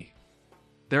out at me.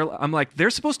 I'm like, they're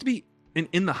supposed to be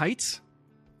in the Heights?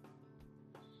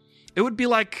 It would be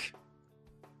like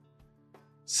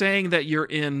saying that you're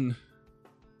in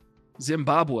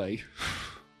Zimbabwe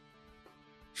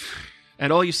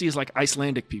and all you see is like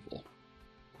Icelandic people.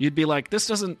 You'd be like, this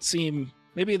doesn't seem,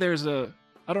 maybe there's I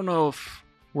don't know if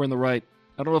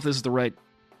this is the right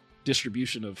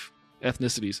distribution of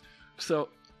ethnicities. So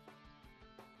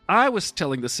I was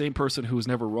telling the same person who was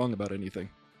never wrong about anything.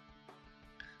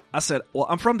 I said, well,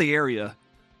 I'm from the area,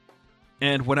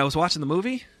 and when I was watching the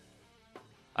movie,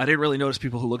 I didn't really notice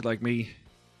people who looked like me.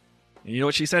 And you know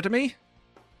what she said to me?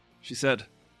 She said,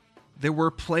 there were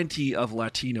plenty of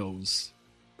Latinos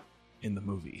in the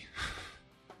movie.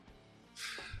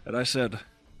 And I said,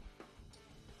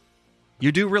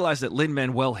 you do realize that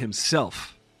Lin-Manuel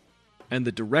himself and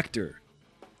the director,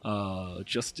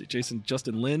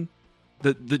 Justin Lin,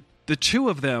 the two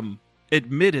of them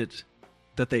admitted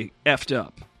that they effed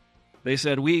up. They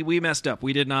said, we messed up.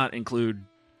 We did not include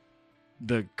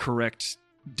the correct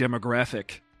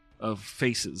demographic of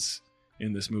faces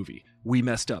in this movie. We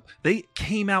messed up. They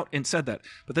came out and said that.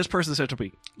 But this person said to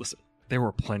me, listen, there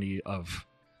were plenty of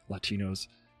Latinos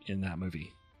in that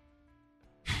movie.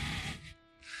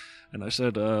 And I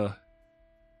said,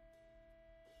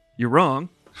 you're wrong.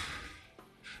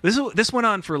 This went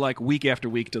on for like week after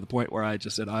week to the point where I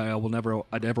just said, I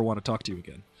never want to talk to you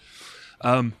again.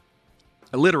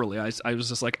 Literally, I was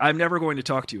just like, I'm never going to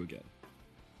talk to you again.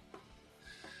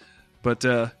 But,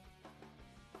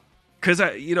 because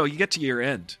you get to your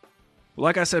end.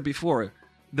 Like I said before,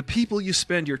 the people you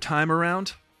spend your time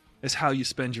around is how you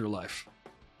spend your life.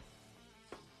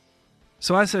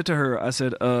 So I said to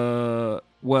her,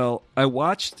 well, I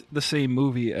watched the same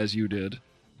movie as you did.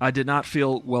 I did not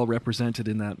feel well represented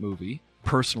in that movie.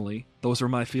 Personally, those are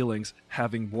my feelings.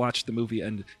 Having watched the movie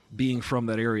and being from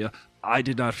that area, I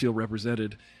did not feel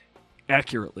represented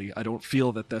accurately. I don't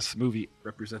feel that this movie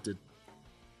represented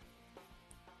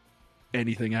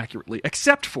anything accurately,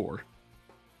 except for...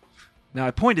 Now,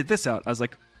 I pointed this out. I was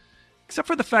like, except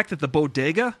for the fact that the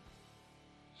bodega,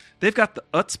 they've got the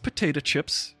Utz potato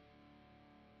chips.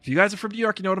 If you guys are from New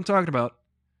York, you know what I'm talking about.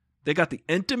 They got the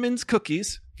Entenmann's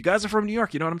cookies. If you guys are from New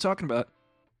York, you know what I'm talking about.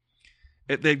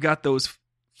 They've got those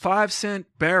 5-cent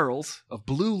barrels of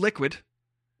blue liquid.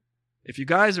 If you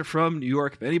guys are from New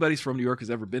York, if anybody's from New York, has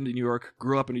ever been to New York,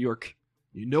 grew up in New York,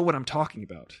 you know what I'm talking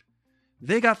about.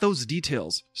 They got those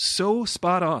details so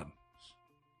spot on.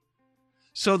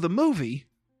 So the movie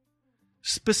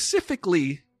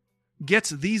specifically gets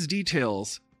these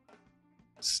details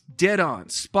dead on,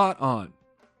 spot on,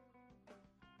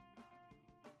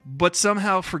 but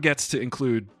somehow forgets to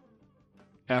include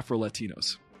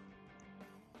Afro-Latinos.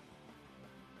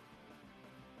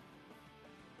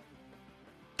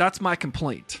 That's my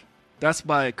complaint. That's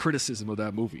my criticism of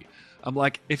that movie. I'm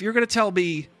like, if you're going to tell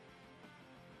me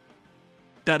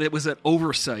that it was an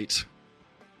oversight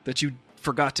that you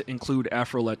forgot to include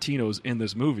Afro-Latinos in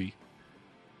this movie,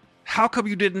 how come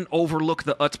you didn't overlook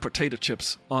the Utz potato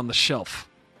chips on the shelf?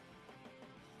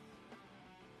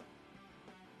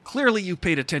 Clearly you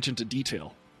paid attention to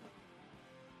detail.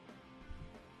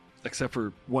 Except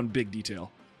for one big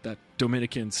detail, that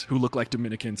Dominicans who look like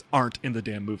Dominicans aren't in the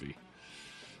damn movie.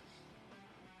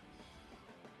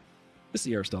 This is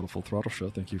the Aristotle Full Throttle Show.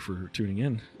 Thank you for tuning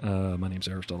in. My name's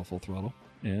Aristotle Full Throttle,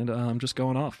 and I'm just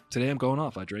going off. Today I'm going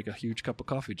off. I drank a huge cup of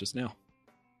coffee just now.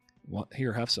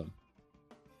 Here, have some.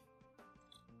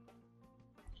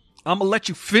 I'm going to let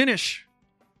you finish,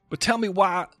 but tell me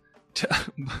why.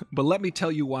 But let me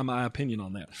tell you why my opinion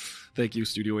on that. Thank you,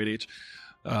 Studio 8H.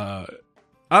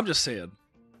 I'm just saying.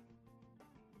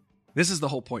 This is the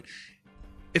whole point.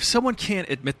 If someone can't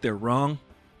admit they're wrong,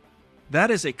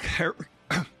 that is a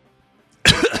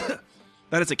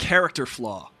that is a character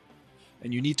flaw,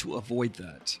 and you need to avoid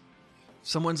that.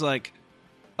 Someone's like,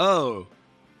 "Oh,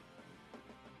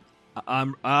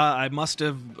 I must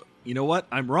have. You know what?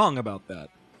 I'm wrong about that."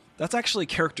 That's actually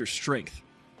character strength.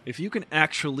 If you can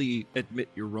actually admit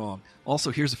you're wrong.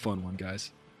 Also, here's a fun one,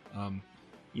 guys.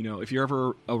 If you're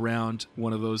ever around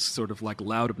one of those sort of like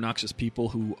loud, obnoxious people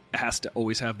who has to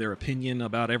always have their opinion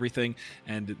about everything,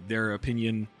 and their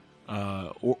opinion,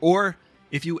 or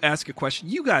if you ask a question,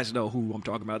 you guys know who I'm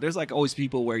talking about. There's like always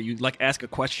people where you like ask a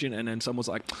question and then someone's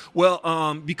like,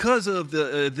 well, because of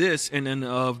the this and then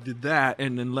of the that,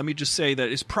 and then let me just say that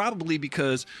it's probably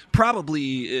because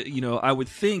I would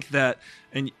think that,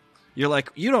 and you're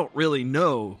like, you don't really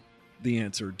know the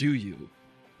answer, do you?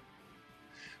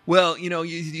 Well,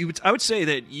 I would say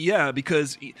that, yeah,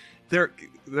 because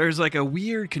there's like a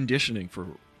weird conditioning for,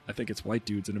 I think it's white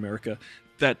dudes in America,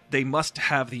 that they must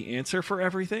have the answer for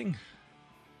everything.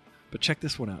 But check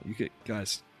this one out.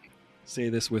 Guys, say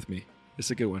this with me. This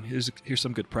is a good one. Here's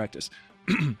some good practice.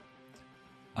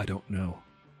 I don't know.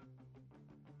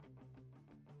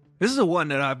 This is a one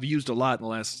that I've used a lot in the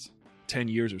last 10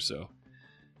 years or so.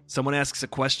 Someone asks a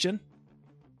question.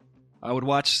 I would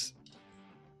watch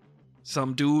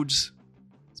some dudes,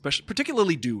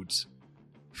 particularly dudes,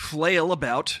 flail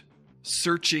about,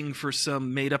 searching for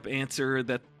some made-up answer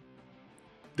that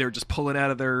they're just pulling out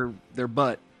of their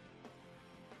butt.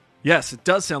 Yes, it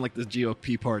does sound like the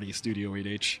GOP party, Studio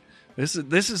 8H. This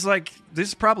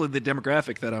is probably the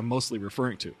demographic that I'm mostly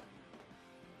referring to.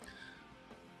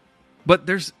 But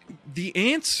there's the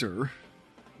answer,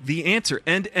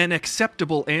 and an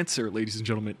acceptable answer, ladies and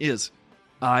gentlemen, is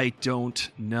I don't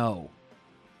know.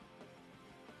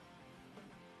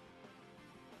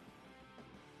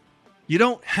 You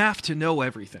don't have to know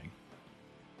everything.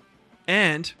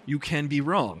 And you can be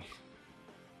wrong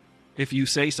if you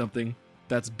say something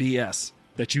that's BS,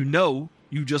 that you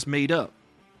just made up,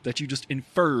 that you just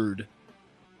inferred,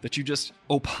 that you just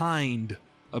opined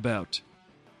about.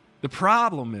 The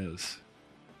problem is,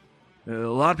 a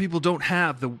lot of people don't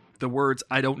have the words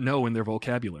I don't know in their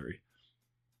vocabulary.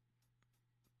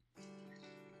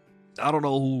 I don't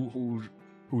know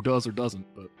who does or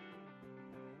doesn't, but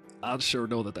I sure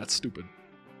know that that's stupid.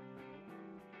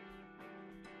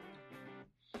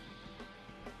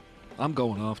 I'm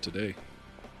going off today.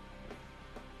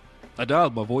 I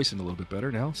dialed my voice in a little bit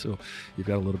better now, so you've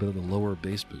got a little bit of the lower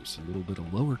bass boost, a little bit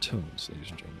of lower tones, ladies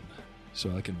and gentlemen,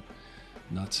 so I can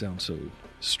not sound so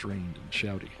strained and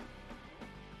shouty.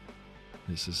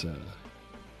 This is,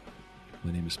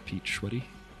 my name is Pete Schweddy,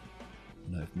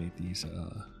 and I've made these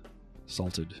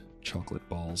salted chocolate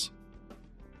balls.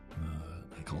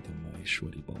 I call them my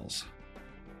Schweddy balls.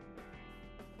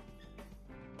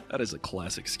 That is a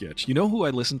classic sketch. You know who I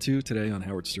listened to today on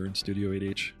Howard Stern, Studio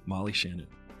 8H? Molly Shannon.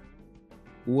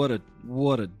 What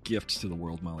a gift to the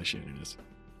world Molly Shannon is.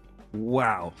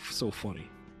 Wow, so funny.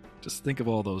 Just think of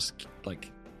all those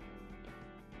like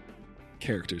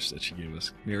characters that she gave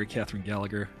us. Mary Catherine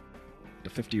Gallagher,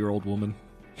 the 50-year-old woman.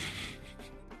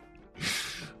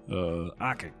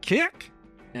 I could kick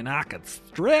and I could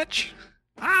stretch.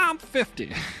 I'm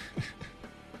 50.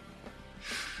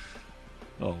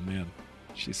 Oh man,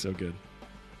 she's so good.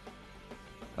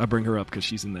 I bring her up because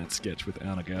she's in that sketch with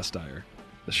Anna Gasteyer,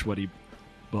 the Schweddy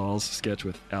Balls sketch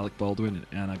with Alec Baldwin and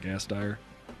Anna Gasteyer.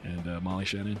 and Molly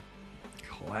Shannon.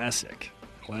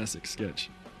 Classic sketch.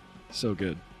 So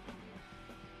good.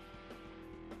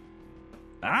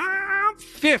 I'm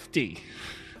 50.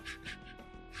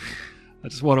 I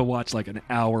just want to watch like an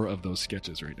hour of those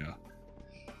sketches right now.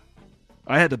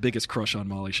 I had the biggest crush on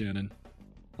Molly Shannon.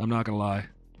 I'm not going to lie.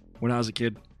 When I was a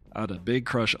kid, I had a big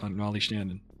crush on Molly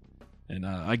Shannon. And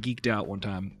I geeked out one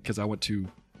time because I went to...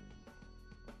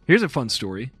 Here's a fun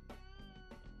story.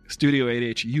 Studio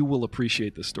 8H, you will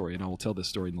appreciate this story, and I will tell this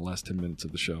story in the last 10 minutes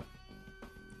of the show.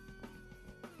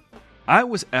 I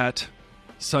was at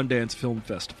Sundance Film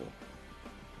Festival.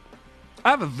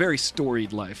 I have a very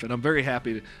storied life, and I'm very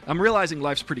happy. I'm realizing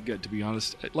life's pretty good, to be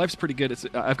honest. Life's pretty good.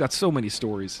 I've got so many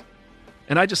stories.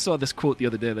 And I just saw this quote the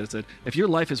other day that said, if your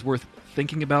life is worth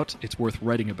thinking about, it's worth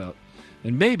writing about.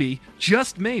 And maybe,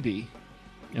 just maybe,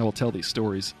 I will tell these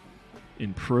stories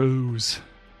in prose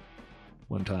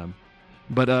one time.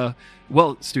 But,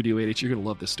 well, Studio 8H, you're going to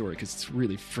love this story because it's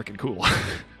really freaking cool.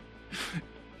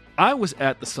 I was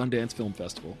at the Sundance Film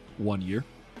Festival one year.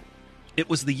 It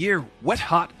was the year Wet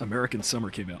Hot American Summer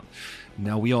came out.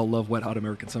 Now, we all love Wet Hot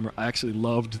American Summer. I actually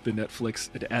loved the Netflix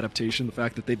adaptation, the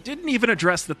fact that they didn't even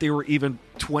address that they were even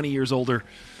 20 years older.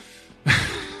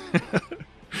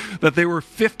 That they were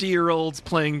 50-year-olds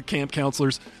playing camp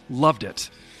counselors. Loved it.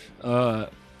 Thought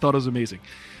it was amazing.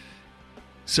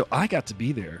 So I got to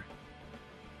be there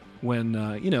when,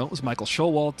 it was Michael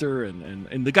Showalter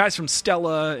and the guys from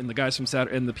Stella and the guys from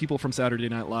and the people from Saturday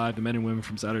Night Live, the men and women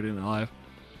from Saturday Night Live.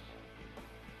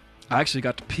 I actually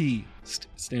got to pee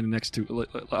standing next to...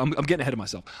 I'm getting ahead of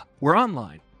myself. We're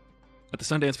online at the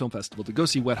Sundance Film Festival to go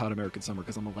see Wet Hot American Summer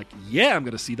because I'm like, yeah, I'm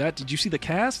going to see that. Did you see the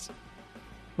cast?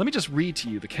 Let me just read to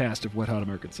you the cast of Wet Hot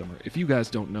American Summer. If you guys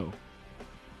don't know,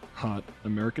 Hot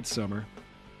American Summer.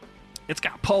 It's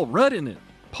got Paul Rudd in it.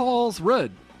 Paul's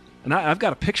Rudd. And I've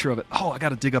got a picture of it. Oh, I got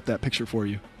to dig up that picture for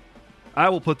you. I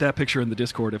will put that picture in the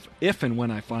Discord if and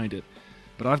when I find it.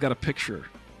 But I've got a picture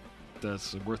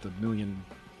that's worth $1 million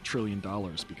trillion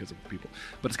because of the people.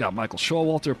 But it's got Michael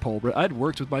Showalter, Paul Rudd. I'd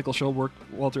worked with Michael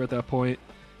Showalter at that point.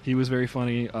 He was very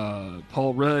funny.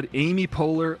 Paul Rudd, Amy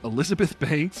Poehler, Elizabeth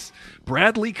Banks,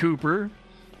 Bradley Cooper,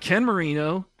 Ken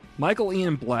Marino, Michael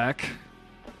Ian Black,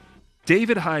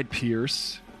 David Hyde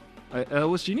Pierce.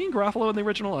 Was Janine Garofalo in the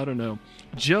original? I don't know.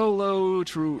 Jolo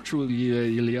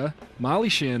Trulia, Molly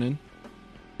Shannon.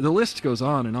 The list goes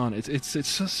on and on. It's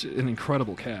such an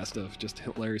incredible cast of just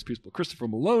hilarious people. Christopher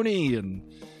Maloney and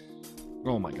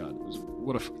oh my God,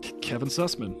 Kevin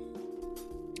Sussman.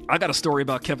 I got a story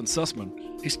about Kevin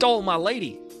Sussman. He stole my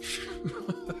lady.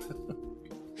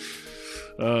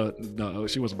 No,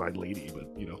 she wasn't my lady, but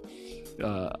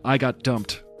I got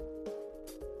dumped.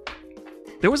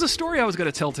 There was a story I was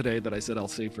going to tell today that I said I'll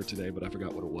save for today, but I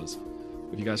forgot what it was.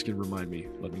 If you guys can remind me,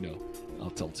 let me know.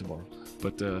 I'll tell it tomorrow.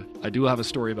 But I do have a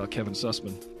story about Kevin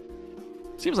Sussman.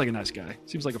 Seems like a nice guy.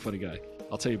 Seems like a funny guy.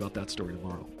 I'll tell you about that story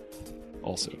tomorrow.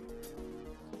 Also,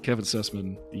 Kevin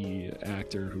Sussman, the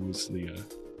actor who was the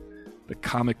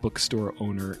comic book store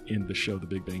owner in the show The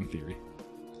Big Bang Theory.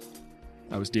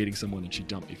 I was dating someone and she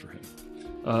dumped me for him.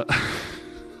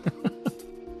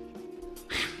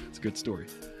 It's a good story.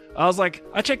 I was like,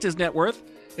 I checked his net worth.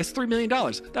 It's $3 million.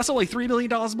 That's only $3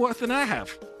 million more than I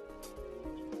have.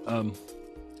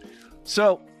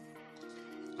 So,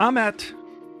 I'm at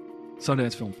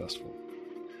Sundance Film Festival.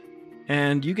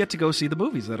 And you get to go see the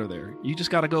movies that are there. You just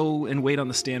got to go and wait on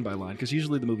the standby line, because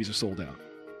usually the movies are sold out.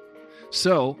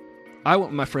 So, I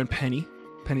went with my friend Penny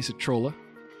Citrola,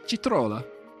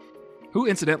 who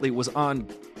incidentally was on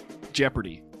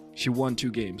Jeopardy. She won 2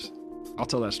 games. I'll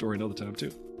tell that story another time,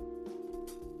 too.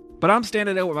 But I'm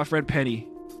standing there with my friend Penny,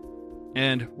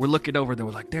 and we're looking over, and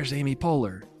we're like, there's Amy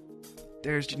Poehler.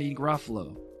 There's Janine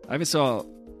Garofalo. I even saw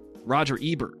Roger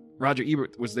Ebert. Roger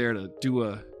Ebert was there to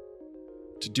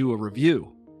do a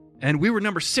review. And we were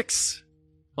number 6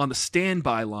 on the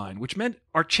standby line, which meant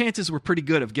our chances were pretty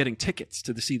good of getting tickets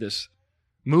to see this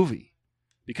movie.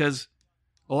 Because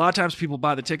a lot of times people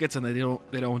buy the tickets and they don't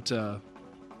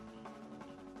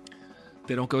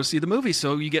go see the movie,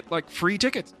 so you get like free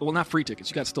tickets. Well, not free tickets.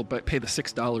 You got to still pay the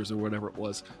 $6 or whatever it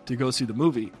was to go see the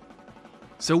movie.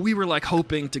 So we were like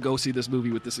hoping to go see this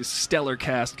movie with this stellar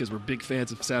cast because we're big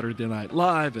fans of Saturday Night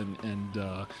Live and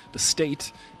The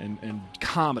State and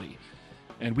comedy.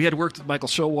 And we had worked with Michael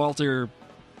Showalter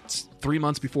 3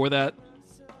 months before that,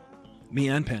 me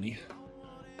and Penny.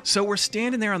 So we're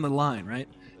standing there on the line, right?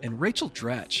 And Rachel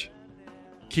Dratch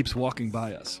keeps walking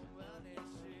by us.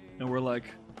 And we're like,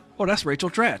 oh, that's Rachel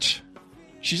Dratch.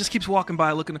 She just keeps walking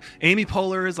by looking. Amy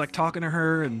Poehler is like talking to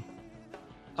her. And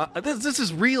this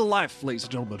is real life, ladies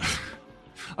and gentlemen.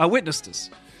 I witnessed this.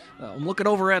 I'm looking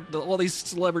over at all these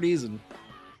celebrities, and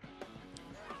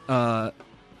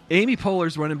Amy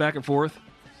Poehler's running back and forth.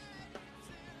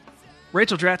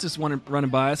 Rachel Dratch is running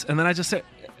by us, and then I said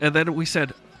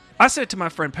to my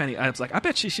friend Penny, I was like, I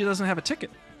bet she doesn't have a ticket.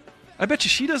 I bet you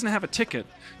she doesn't have a ticket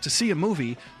to see a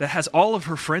movie that has all of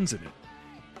her friends in it.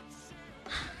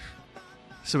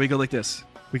 So we go like this.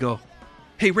 We go,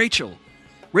 hey, Rachel,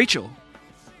 do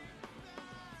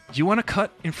you want to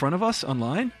cut in front of us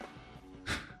online?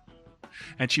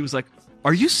 And she was like,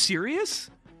 are you serious?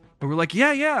 And we're like,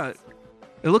 yeah.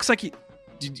 It looks like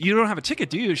you don't have a ticket,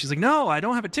 do you? She's like, no, I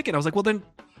don't have a ticket. I was like, well, then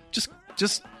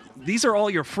just these are all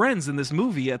your friends in this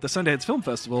movie at the Sundance Film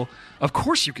Festival. Of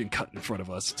course you can cut in front of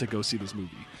us to go see this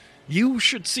movie. You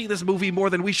should see this movie more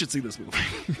than we should see this movie.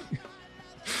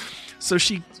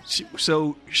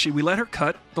 So we let her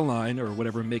cut the line or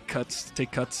whatever, take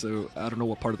cuts. So I don't know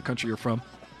what part of the country you're from.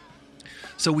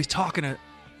 So we talking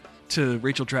to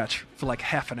Rachel Dratch for like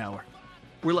half an hour.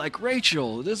 We're like,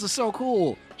 Rachel, this is so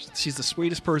cool. She's the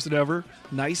sweetest person ever,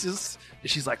 nicest. And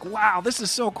she's like, wow, this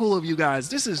is so cool of you guys.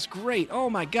 This is great. Oh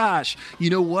my gosh. You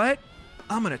know what?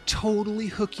 I'm going to totally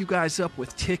hook you guys up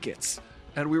with tickets.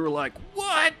 And we were like,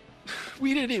 what?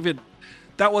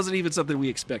 That wasn't even something we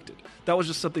expected. That was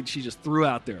just something she just threw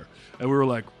out there. And we were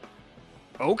like,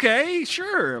 okay,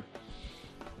 sure.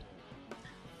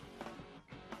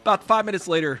 About 5 minutes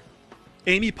later,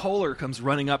 Amy Poehler comes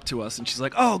running up to us, and she's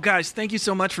like, oh, guys, thank you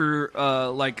so much for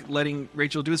letting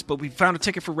Rachel do this, but we found a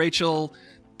ticket for Rachel.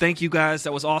 Thank you, guys.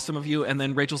 That was awesome of you. And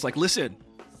then Rachel's like, listen,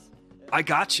 I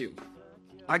got you.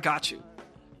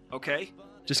 Okay?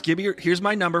 Just give me here's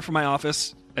my number for my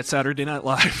office at Saturday Night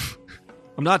Live.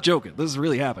 I'm not joking. This has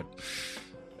really happened.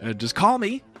 Just call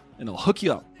me, and I'll hook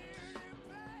you up.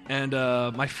 And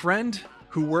my friend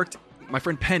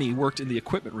Penny worked in the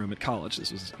equipment room at college.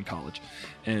 This was in college.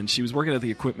 And she was working at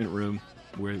the equipment room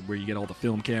where you get all the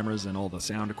film cameras and all the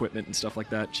sound equipment and stuff like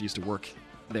that. She used to work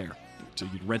there. So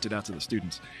you'd rent it out to the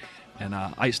students. And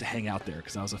I used to hang out there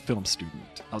because I was a film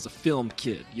student. I was a film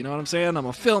kid. You know what I'm saying? I'm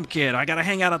a film kid. I got to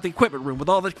hang out at the equipment room with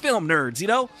all the film nerds, you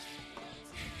know? Of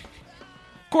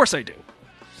course I do.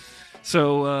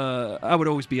 So I would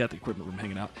always be at the equipment room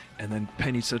hanging out. And then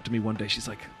Penny said to me one day, she's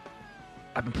like,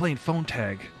 I've been playing phone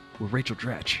tag with Rachel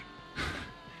Dratch.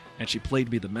 And she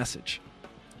played me the message.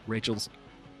 Rachel's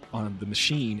on the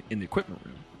machine in the equipment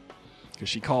room. Because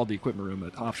she called the equipment room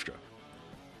at Hofstra.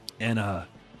 And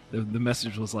the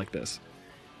message was like this.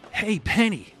 Hey,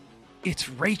 Penny, it's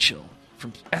Rachel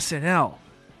from SNL.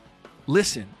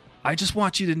 Listen, I just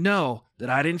want you to know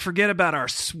that I didn't forget about our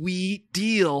sweet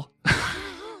deal.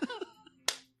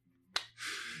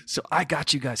 So I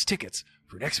got you guys tickets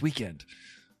for next weekend.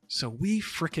 So we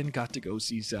frickin' got to go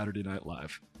see Saturday Night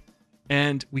Live.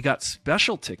 And we got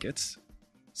special tickets.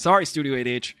 Sorry, Studio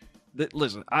 8H.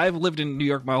 Listen, I've lived in New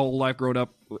York my whole life growing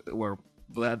up, or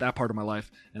that part of my life,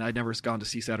 and I'd never gone to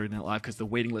see Saturday Night Live because the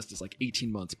waiting list is like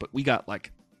 18 months. But we got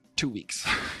like 2 weeks.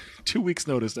 2 weeks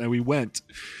notice, and we went.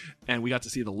 And we got to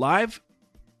see the live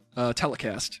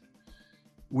telecast,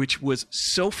 which was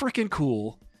so freaking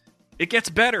cool. It gets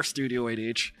better, Studio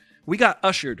 8H. We got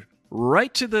ushered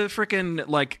right to the freaking,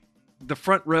 like, the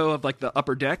front row of, like, the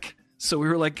upper deck. So we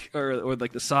were, like, or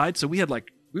like, the side. So we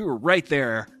were right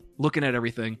there looking at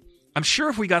everything. I'm sure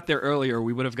if we got there earlier,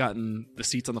 we would have gotten the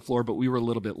seats on the floor, but we were a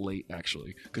little bit late,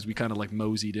 actually, because we kind of, like,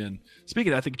 moseyed in.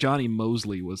 Speaking of, I think Johnny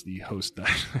Mosley was the host.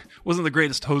 Wasn't the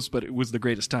greatest host, but it was the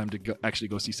greatest time to actually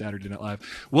go see Saturday Night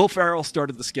Live. Will Ferrell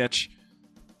started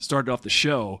off the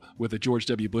show with a George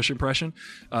W. Bush impression.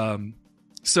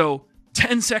 So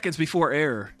 10 seconds before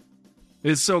air,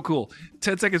 it's so cool.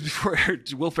 10 seconds before air,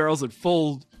 Will Ferrell's in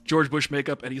full George Bush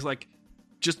makeup, and he's like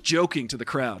just joking to the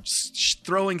crowd, just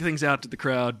throwing things out to the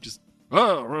crowd, just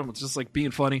like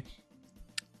being funny.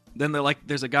 Then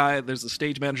there's a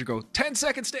stage manager go, 10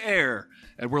 seconds to air.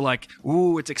 And we're like,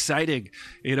 ooh, it's exciting.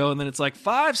 You know, and then it's like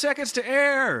 5 seconds to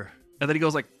air. And then he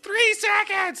goes like 3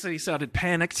 seconds. And he sounded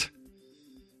panicked.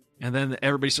 And then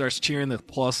everybody starts cheering. The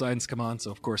applause signs come on. So,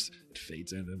 of course, it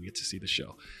fades in, and then we get to see the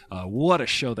show. What a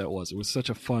show that was. It was such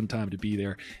a fun time to be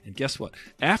there. And guess what?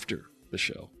 After the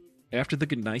show, after the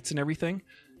good nights and everything,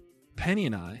 Penny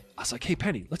and I was like, hey,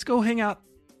 Penny, let's go hang out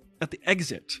at the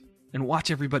exit and watch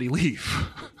everybody leave.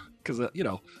 Because,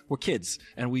 we're kids,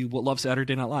 and we love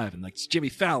Saturday Night Live. And, like, it's Jimmy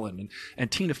Fallon and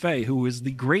Tina Fey, who is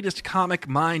the greatest comic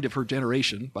mind of her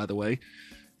generation, by the way.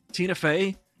 Tina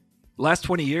Fey, last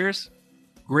 20 years...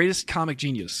 greatest comic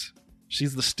genius.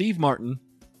 She's the Steve Martin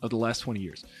of the last 20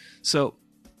 years. So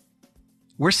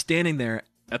we're standing there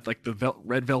at like the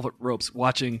red velvet ropes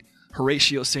watching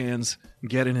Horatio Sands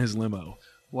get in his limo,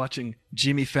 watching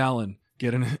Jimmy Fallon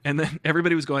get in. And then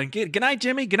everybody was going, good night,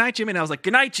 Jimmy. Good night, Jimmy. And I was like,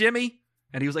 good night, Jimmy.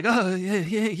 And he was like, oh,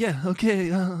 yeah.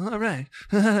 Okay. All right.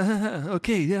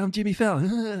 Okay. Yeah, I'm Jimmy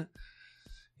Fallon.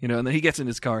 You know, and then he gets in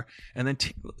his car. And then,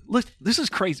 look, this is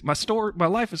crazy. My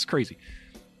life is crazy.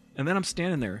 And then I'm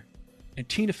standing there, and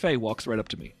Tina Fey walks right up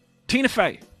to me. Tina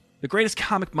Fey, the greatest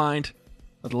comic mind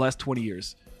of the last 20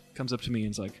 years, comes up to me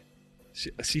and is like,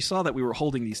 she saw that we were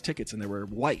holding these tickets, and they were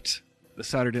white. The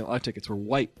Saturday Night Live tickets were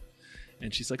white.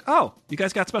 And she's like, oh, you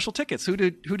guys got special tickets. Who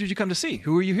did you come to see?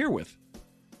 Who are you here with?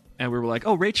 And we were like,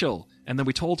 oh, Rachel. And then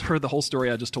we told her the whole story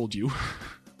I just told you.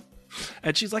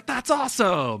 And she's like, that's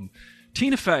awesome.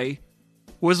 Tina Fey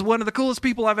was one of the coolest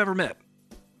people I've ever met.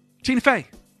 Tina Fey.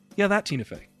 Yeah, that Tina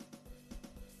Fey.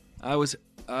 I was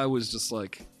just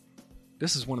like,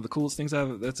 this is one of the coolest things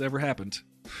that's ever happened.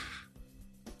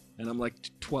 And I'm like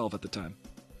 12 at the time.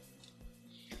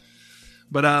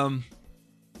 But,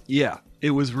 yeah,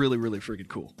 it was really, really freaking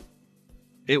cool.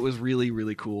 It was really,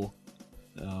 really cool.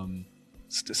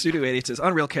 Studio 88 says,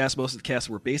 Unreal cast, most of the cast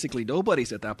were basically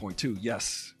nobodies at that point, too.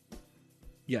 Yes.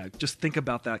 Yeah, just think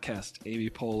about that cast. Amy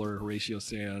Poehler, Horatio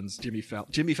Sands, Jimmy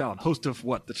Fallon, host of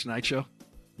what? The Tonight Show?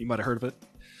 You might have heard of it.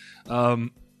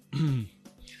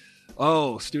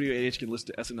 Oh, Studio 88 can listen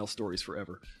to SNL stories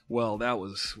forever. Well, that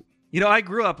was... You know, I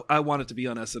grew up, I wanted to be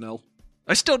on SNL.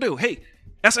 I still do. Hey,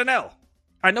 SNL!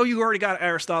 I know you already got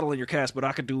Aristotle in your cast, but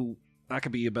I could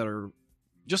be a better...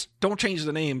 Just don't change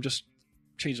the name, just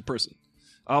change the person.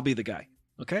 I'll be the guy,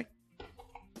 okay?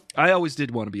 I always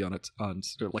did want to be on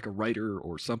like a writer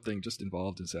or something, just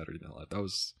involved in Saturday Night Live.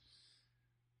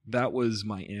 That was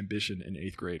my ambition in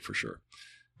 8th grade for sure.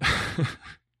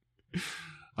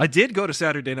 I did go to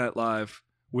Saturday Night Live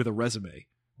with a resume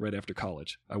right after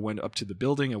college. I went up to the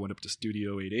building. I went up to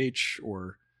Studio 8H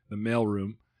or the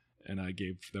mailroom, and I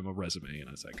gave them a resume. And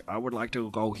I was like, I would like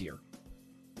to go here.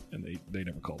 And they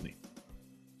never called me.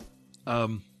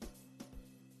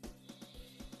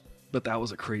 But that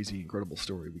was a crazy, incredible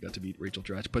story. We got to meet Rachel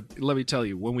Dratch. But let me tell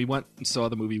you, when we went and saw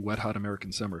the movie Wet Hot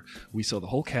American Summer, we saw the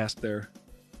whole cast there.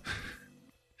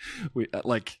 We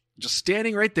just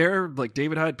standing right there, like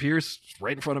David Hyde Pierce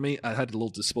right in front of me. I had a little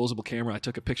disposable camera. I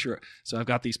took a picture. So I've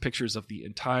got these pictures of the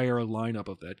entire lineup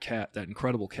of that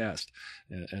incredible cast.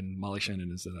 And Molly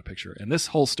Shannon is in that picture. And this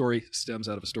whole story stems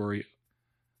out of a story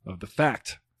of the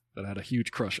fact that I had a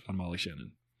huge crush on Molly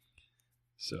Shannon.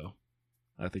 So...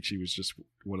 I think she was just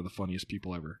one of the funniest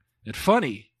people ever. And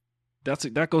funny,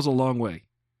 that goes a long way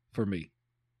for me,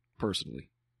 personally.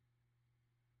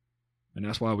 And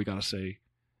that's why we got to say,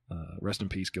 rest in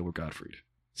peace, Gilbert Gottfried.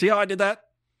 See how I did that?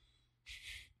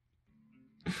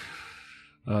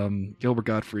 Gilbert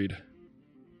Gottfried.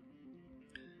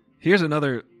 Here's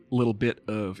another little bit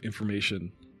of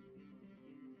information.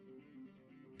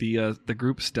 The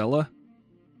group Stella.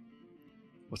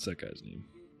 What's that guy's name?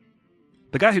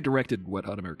 The guy who directed Wet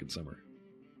Hot American Summer.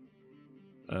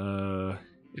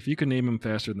 If you can name him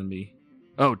faster than me.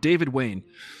 Oh, David Wayne.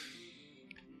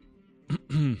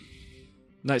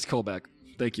 Nice callback.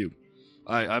 Thank you.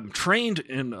 I'm trained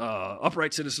in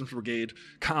Upright Citizens Brigade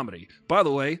comedy. By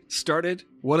the way, started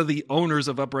one of the owners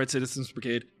of Upright Citizens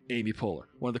Brigade, Amy Poehler.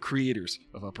 One of the creators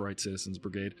of Upright Citizens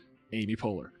Brigade, Amy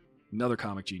Poehler. Another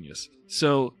comic genius.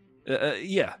 So,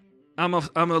 yeah. I'm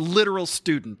a literal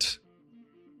student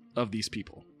of these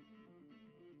people.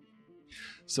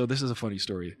 So this is a funny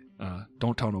story.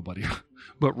 Don't tell nobody.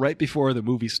 But right before the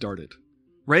movie started,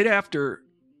 right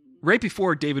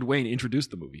before David Wayne introduced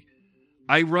the movie,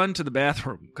 I run to the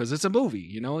bathroom because it's a movie,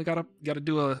 you know. I gotta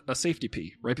do a safety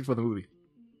pee right before the movie.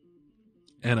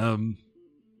 And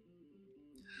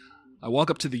I walk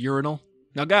up to the urinal.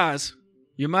 Now, guys,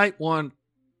 you might want...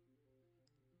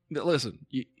 Listen,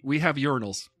 we have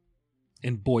urinals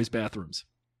in boys' bathrooms.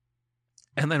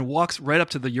 And then walks right up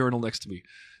to the urinal next to me,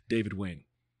 David Wayne.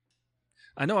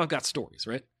 I know I've got stories,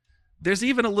 right? There's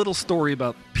even a little story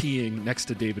about peeing next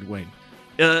to David Wayne.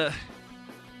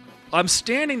 I'm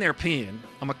standing there peeing.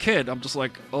 I'm a kid. I'm just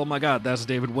like, oh my God, that's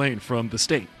David Wayne from The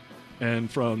State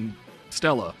and from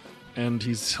Stella. And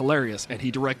he's hilarious. And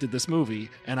he directed this movie.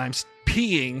 And I'm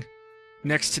peeing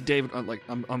next to David.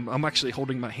 I'm actually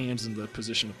holding my hands in the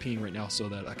position of peeing right now so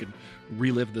that I could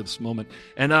relive this moment.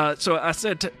 And so I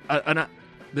said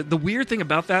the weird thing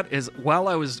about that is while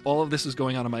all of this is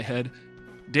going on in my head,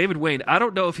 David Wayne, I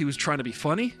don't know if he was trying to be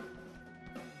funny.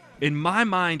 In my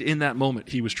mind, in that moment,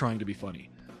 he was trying to be funny.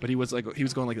 But he was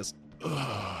going like this.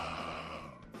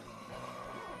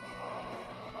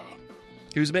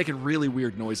 He was making really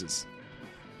weird noises.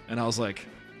 And I was like,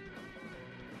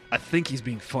 I think he's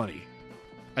being funny.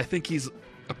 I think he's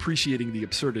appreciating the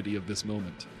absurdity of this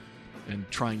moment and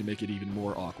trying to make it even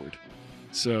more awkward.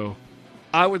 So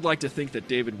I would like to think that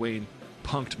David Wayne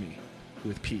punked me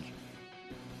with P.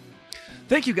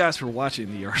 Thank you guys for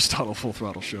watching the Aristotle Full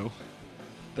Throttle Show.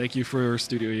 Thank you for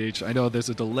Studio H. I know there's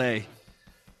a delay,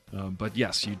 but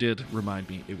yes, you did remind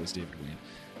me it was David Wayne.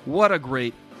 What a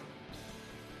great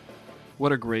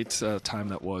time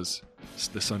that was,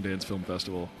 the Sundance Film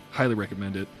Festival. Highly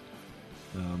recommend it.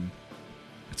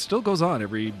 It still goes on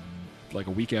every, like,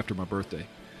 a week after my birthday.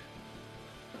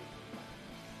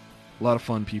 A lot of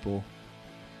fun people.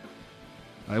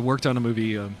 I worked on a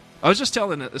movie. I was just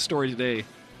telling a story today,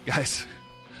 guys.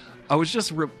 I was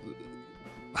just...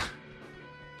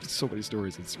 so many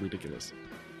stories, it's ridiculous.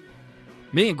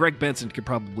 Me and Greg Benson could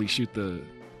probably shoot the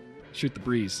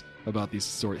breeze about these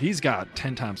stories. He's got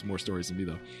 10 times more stories than me,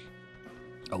 though.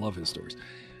 I love his stories.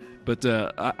 But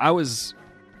I was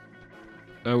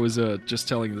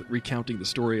just recounting the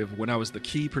story of when I was the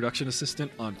key production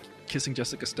assistant on Kissing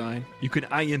Jessica Stein. You can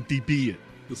IMDb it.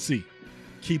 You'll see.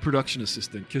 Key production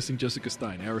assistant, Kissing Jessica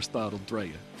Stein, Aristotle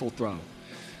Drea, Full Throttle.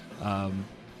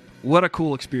 What a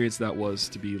cool experience that was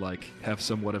to be like, have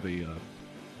somewhat of a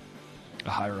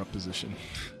higher up position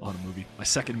on a movie. My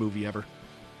second movie ever.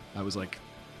 I was like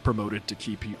promoted to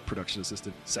key production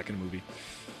assistant, second movie.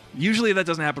 Usually that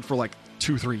doesn't happen for like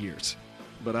 2-3 years.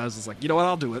 But I was just like, you know what,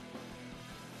 I'll do it.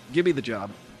 Give me the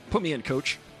job. Put me in,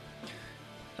 coach.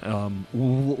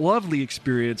 Lovely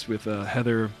experience with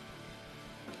Heather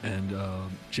and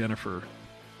Jennifer,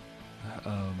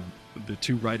 the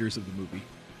two writers of the movie,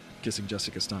 Kissing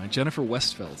Jessica Stein. Jennifer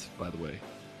Westfeldt, by the way.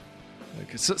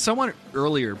 Someone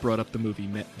earlier brought up the movie,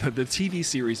 the TV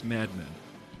series Mad Men.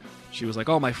 She was like,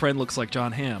 oh, my friend looks like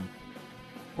John Hamm.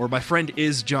 Or my friend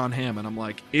is John Hamm. And I'm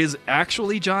like, is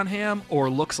actually John Hamm or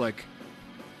looks like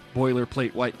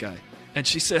boilerplate white guy? And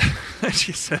she said, this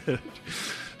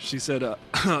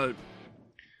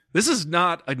is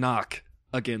not a knock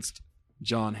against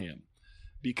John Hamm.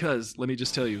 Because, let me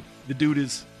just tell you, the dude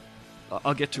is,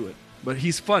 I'll get to it, but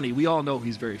he's funny. We all know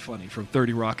he's very funny. From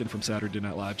 30 Rock and from Saturday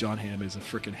Night Live, John Hamm is a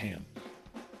freaking ham.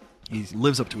 He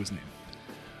lives up to his name.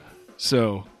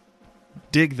 So,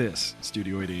 dig this,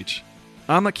 Studio 8H.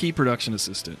 I'm a key production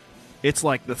assistant. It's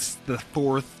like the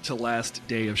fourth to last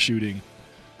day of shooting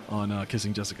on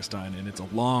Kissing Jessica Stein, and it's a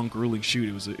long, grueling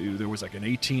shoot. There was like an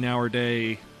 18-hour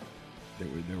day. There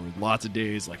were lots of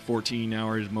days, like 14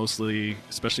 hours mostly,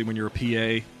 especially when you're a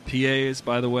PA. PAs,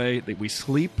 by the way, we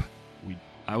sleep.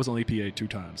 I was only PA 2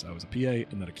 times. I was a PA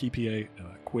and then a key PA, and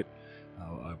I quit.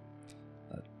 I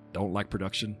don't like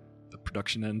production, the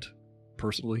production end,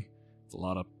 personally. It's a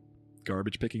lot of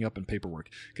garbage picking up and paperwork,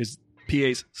 because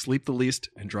PAs sleep the least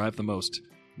and drive the most.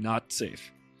 Not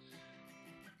safe.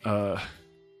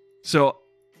 So,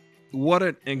 what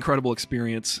an incredible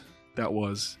experience that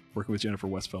was, working with Jennifer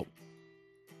Westfeldt.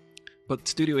 But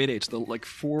Studio 8H, like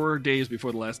 4 days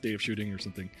before the last day of shooting or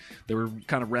something, they were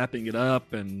kind of wrapping it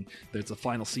up, and there's a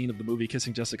final scene of the movie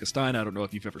Kissing Jessica Stein. I don't know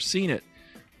if you've ever seen it,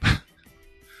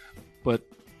 but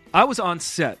I was on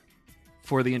set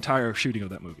for the entire shooting of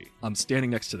that movie. I'm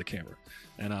standing next to the camera,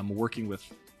 and I'm working with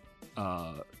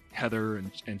Heather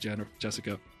and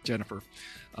Jennifer.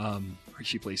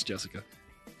 She plays Jessica.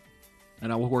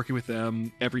 And I was working with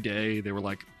them every day. They were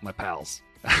like my pals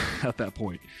at that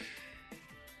point.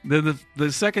 Then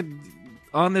the second,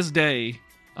 on this day,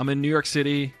 I'm in New York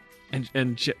City,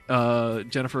 and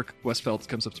Jennifer Westfeldt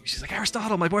comes up to me. She's like,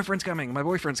 Aristotle, my boyfriend's coming. My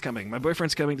boyfriend's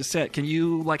coming to set. Can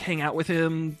you, like, hang out with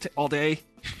him all day?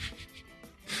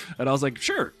 And I was like,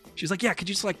 sure. She's like, yeah, could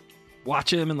you just, like,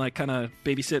 watch him and, like, kind of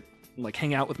babysit and, like,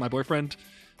 hang out with my boyfriend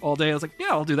all day? I was like, yeah,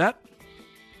 I'll do that.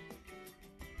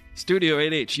 Studio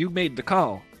 8H, you made the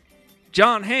call.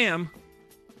 John Hamm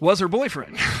was her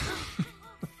boyfriend.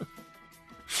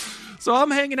 So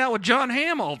I'm hanging out with John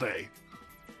Hamm all day.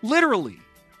 Literally.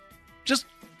 Just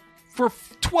for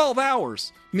 12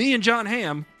 hours. Me and John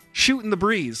Hamm shooting the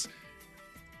breeze.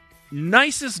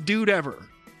 Nicest dude ever.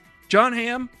 John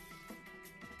Hamm,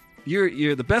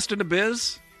 you're the best in the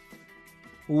biz.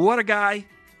 What a guy.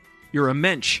 You're a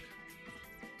mensch.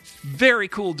 Very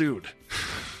cool dude.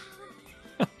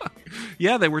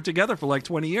 Yeah, they were together for like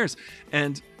 20 years.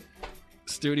 And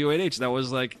Studio 8H, that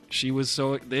was like, she was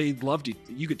so, they loved you.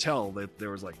 You could tell that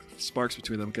there was like sparks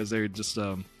between them, because they were just,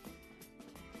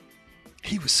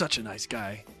 he was such a nice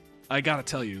guy. I gotta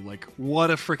tell you, like, what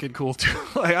a freaking cool dude.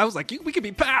 Like, I was like, we could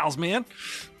be pals, man.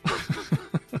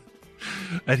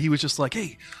 And he was just like,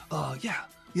 hey, yeah,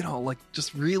 you know, like,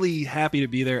 just really happy to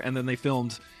be there. And then they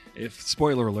filmed,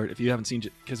 spoiler alert, if you haven't seen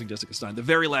Kissing Jessica Stein, the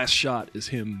very last shot is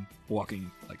him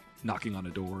walking, like, knocking on a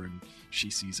door, and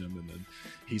she sees him, and then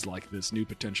he's like this new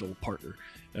potential partner.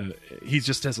 He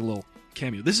just has a little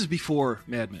cameo. This is before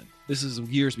Mad Men. This is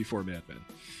years before Mad Men.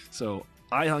 So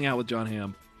I hung out with John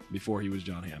Hamm before he was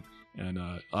John Hamm. And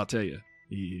I'll tell you,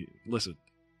 listen,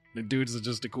 the dude's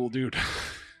just a cool dude.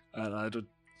 I had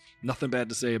nothing bad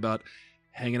to say about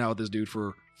hanging out with this dude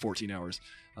for 14 hours.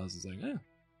 I was just like,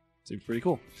 seems pretty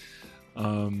cool.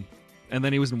 And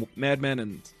then he was in Mad Men,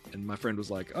 and my friend was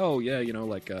like, oh, yeah,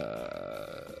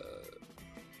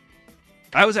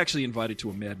 I was actually invited to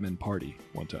a Mad Men party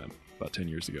one time, about 10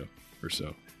 years ago or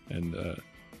so. And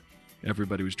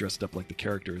everybody was dressed up like the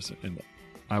characters, and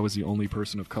I was the only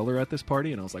person of color at this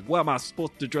party, and I was like, well, am I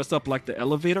supposed to dress up like the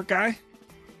elevator guy?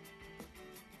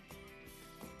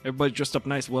 Everybody dressed up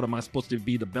nice. What, am I supposed to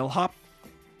be, the bellhop?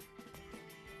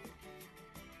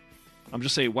 I'm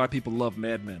just saying why people love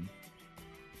Mad Men.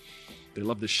 They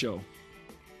love this show.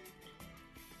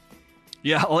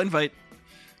 Yeah, I'll invite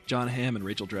John Hamm and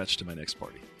Rachel Dratch to my next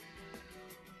party.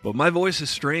 But my voice is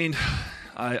strained.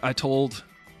 I told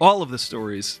all of the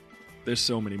stories. There's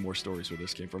so many more stories where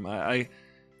this came from. I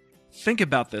think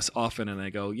about this often, and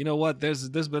I go, you know what? There's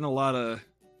been a lot of.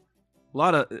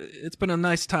 It's been a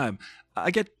nice time.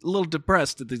 I get a little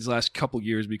depressed at these last couple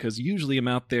years because usually I'm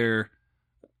out there.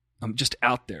 I'm just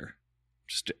out there,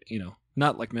 just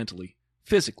not like mentally,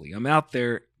 physically. I'm out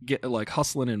there,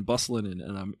 hustling and bustling,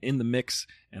 and I'm in the mix.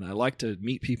 And I like to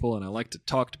meet people, and I like to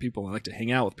talk to people, and I like to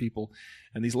hang out with people.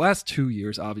 And these last 2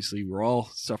 years, obviously, we're all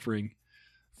suffering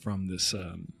from this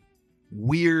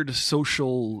weird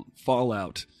social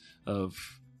fallout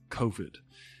of COVID.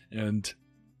 And,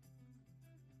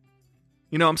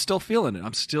 I'm still feeling it.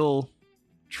 I'm still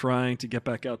trying to get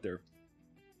back out there.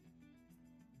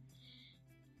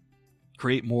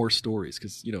 Create more stories,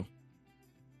 because,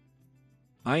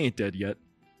 I ain't dead yet.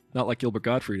 Not like Gilbert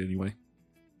Gottfried, anyway.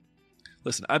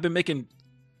 Listen, I've been making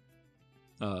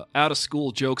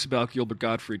out-of-school jokes about Gilbert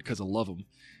Gottfried because I love him.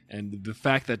 And the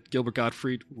fact that Gilbert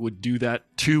Gottfried would do that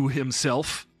to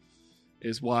himself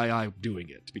is why I'm doing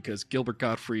it. Because Gilbert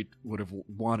Gottfried would have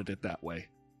wanted it that way.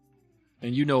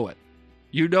 And you know it.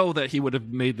 You know that he would have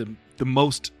made the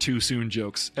most too-soon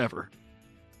jokes ever.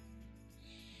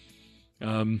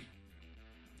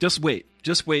 Just wait.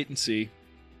 Just wait and see.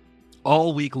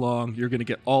 All week long, you're going to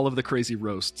get all of the crazy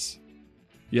roasts.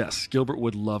 Yes, Gilbert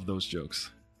would love those jokes.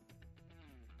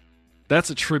 That's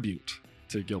a tribute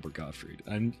to Gilbert Gottfried.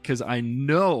 Because I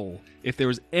know if there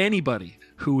was anybody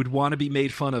who would want to be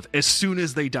made fun of as soon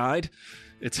as they died,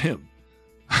 it's him.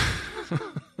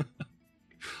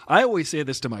 I always say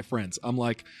this to my friends. I'm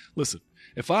like, listen,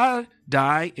 if I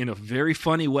die in a very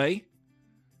funny way,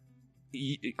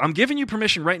 I'm giving you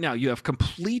permission right now. You have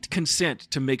complete consent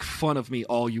to make fun of me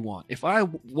all you want. If I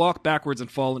walk backwards and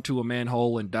fall into a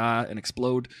manhole and die and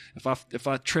explode, if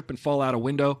I trip and fall out a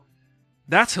window,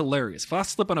 that's hilarious. If I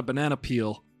slip on a banana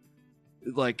peel,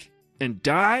 and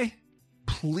die,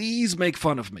 please make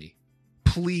fun of me.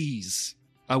 Please.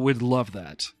 I would love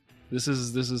that. This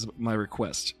is my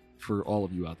request for all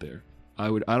of you out there. I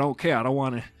don't care. I don't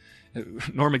want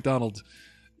to. Norm Macdonald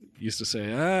used to say,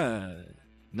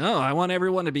 no, I want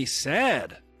everyone to be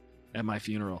sad at my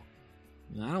funeral.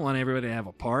 I don't want everybody to have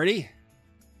a party.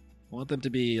 I want them to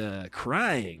be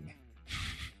crying.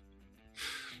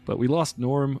 But we lost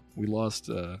Norm. We lost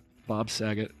Bob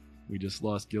Saget. We just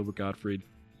lost Gilbert Gottfried.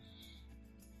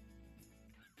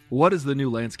 What is the new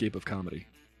landscape of comedy?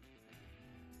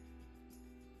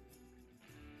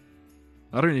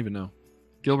 I don't even know.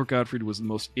 Gilbert Gottfried was the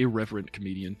most irreverent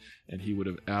comedian, and he would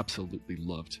have absolutely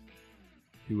loved.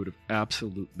 He would have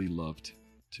absolutely loved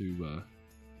to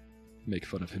make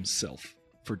fun of himself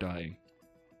for dying.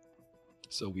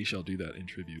 So we shall do that in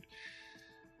tribute.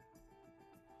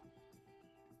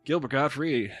 Gilbert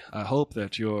Gottfried, I hope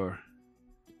that you're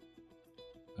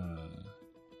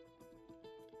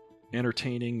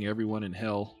entertaining everyone in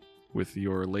hell with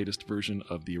your latest version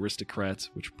of The Aristocrats,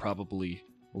 which probably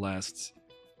lasts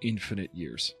infinite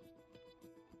years.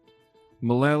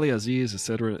 Mullally, Aziz,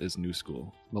 etc. is new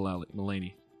school.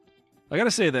 Mulaney. I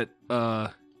gotta say that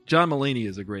John Mulaney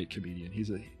is a great comedian.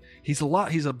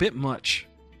 He's a bit much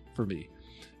for me,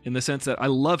 in the sense that I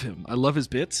love him. I love his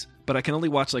bits, but I can only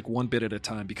watch one bit at a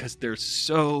time because they're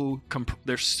so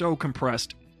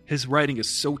compressed. His writing is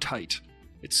so tight.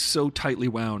 It's so tightly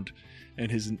wound,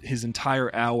 and his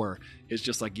entire hour is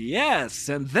just yes,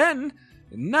 and then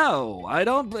no, I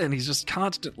don't, and he's just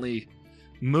constantly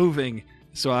moving.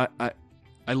 So I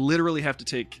literally have to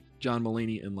take John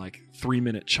Mulaney in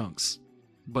 3-minute chunks.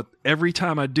 But every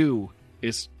time I do,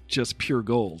 it's just pure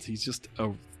gold.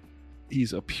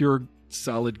 He's a pure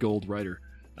solid gold writer,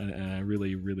 and I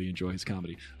really, really enjoy his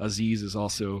comedy. Aziz is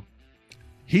also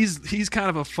he's kind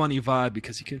of a funny vibe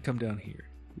because he can come down here.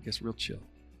 He gets real chill.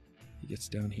 He gets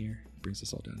down here, brings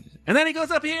us all down here. And then he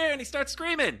goes up here and he starts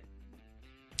screaming.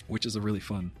 which is a really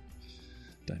fun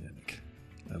dynamic.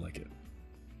 I like it.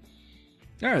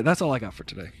 All right, that's all I got for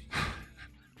today.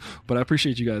 But I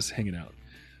appreciate you guys hanging out.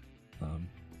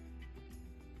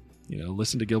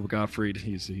 Listen to Gilbert Gottfried.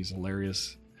 He's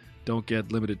hilarious. Don't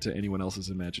get limited to anyone else's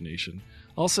imagination.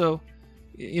 Also,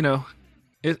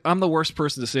 I'm the worst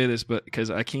person to say this, but because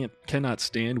I cannot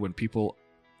stand when people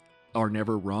are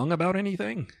never wrong about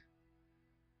anything.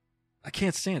 I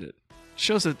can't stand it.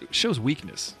 Shows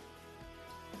weakness.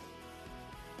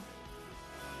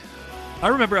 I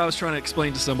remember I was trying to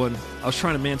mansplain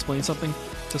something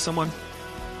to someone,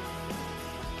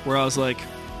 where I was like,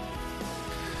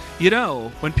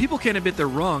 when people can't admit they're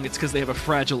wrong, it's because they have a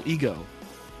fragile ego.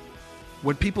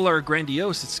 When people are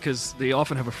grandiose, it's because they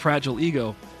often have a fragile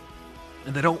ego,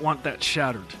 and they don't want that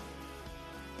shattered.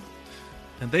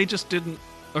 And they just didn't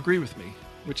agree with me,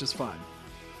 which is fine.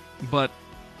 But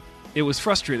it was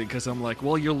frustrating because I'm like,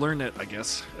 well, you'll learn it, I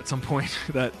guess, at some point,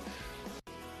 that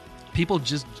people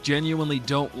just genuinely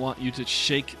don't want you to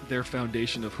shake their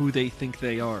foundation of who they think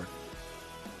they are.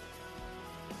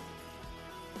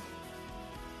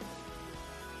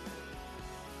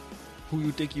 Who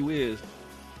you think you is.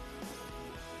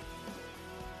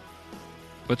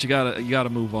 But you gotta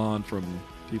move on from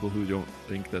people who don't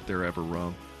think that they're ever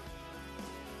wrong.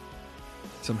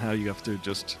 Somehow you have to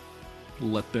just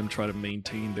let them try to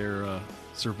maintain their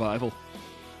survival.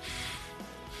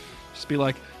 Just be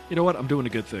like, you know what? I'm doing a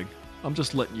good thing. I'm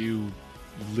just letting you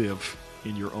live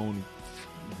in your own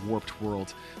warped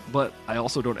world. But I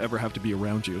also don't ever have to be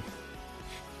around you.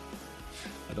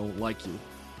 I don't like you.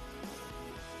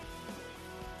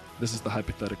 This is the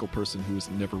hypothetical person who is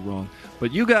never wrong.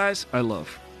 But you guys, I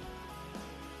love.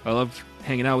 I love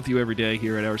hanging out with you every day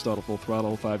here at Aristotle Full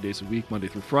Throttle, 5 days a week, Monday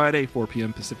through Friday, 4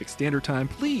 p.m. Pacific Standard Time.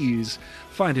 Please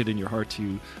find it in your heart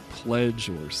to pledge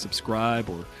or subscribe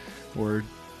or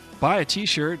buy a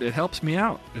t-shirt. It helps me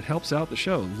out. It helps out the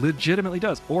show. Legitimately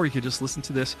does. Or you could just listen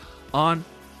to this on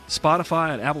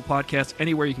Spotify and Apple Podcasts,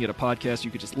 anywhere you can get a podcast. You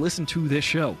could just listen to this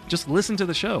show. Just listen to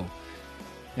the show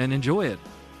and enjoy it.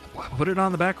 Put it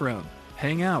on the background.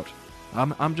 Hang out.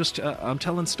 I'm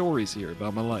telling stories here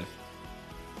about my life.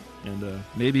 And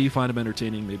maybe you find them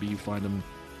entertaining. Maybe you find them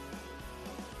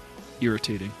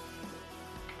irritating.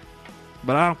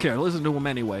 But I don't care. Listen to them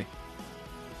anyway.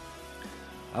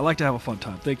 I like to have a fun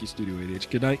time. Thank you, Studio 8H.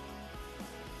 Good night.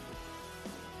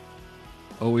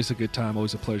 Always a good time.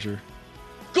 Always a pleasure.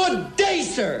 Good day,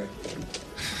 sir!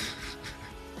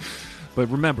 But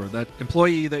remember, that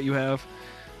employee that you have,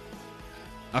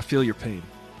 I feel your pain.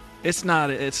 It's not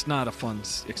a fun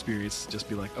experience. Just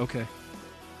be like, okay,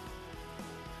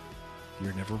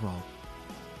 you're never wrong,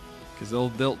 because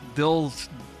they'll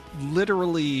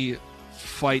literally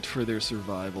fight for their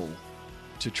survival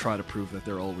to try to prove that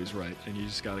they're always right, and you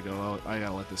just gotta go, oh, I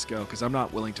gotta let this go, because I'm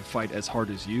not willing to fight as hard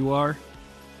as you are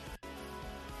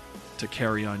to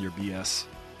carry on your BS.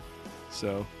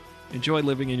 So enjoy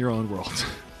living in your own world.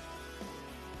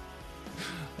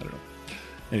 I don't know.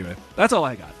 Anyway, that's all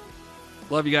I got.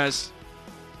 Love you guys.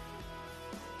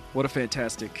 What a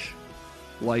fantastic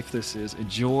life this is.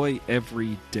 Enjoy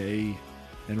every day.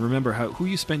 And remember, who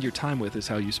you spend your time with is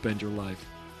how you spend your life.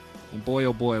 And boy,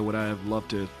 oh boy, would I have loved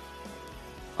to.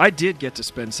 I did get to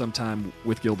spend some time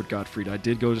with Gilbert Gottfried. I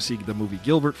did go to see the movie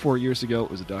Gilbert 4 years ago.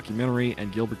 It was a documentary,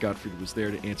 and Gilbert Gottfried was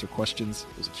there to answer questions.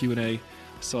 It was a Q&A. I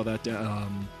saw that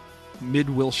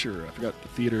Mid-Wilshire. I forgot the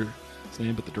theater's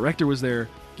name, but the director was there.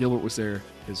 Gilbert was there.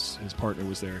 His partner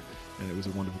was there. And it was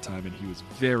a wonderful time, and he was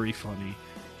very funny,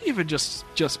 even just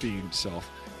being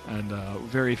himself, and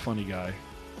very funny guy.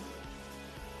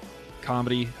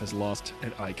 Comedy has lost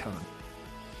an icon.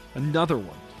 Another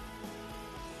one.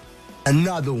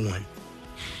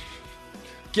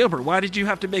 Gilbert, why did you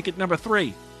have to make it number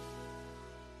 3?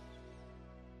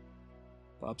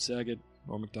 Bob Saget,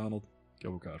 Norm Macdonald,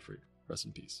 Gilbert Gottfried. Rest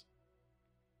in peace.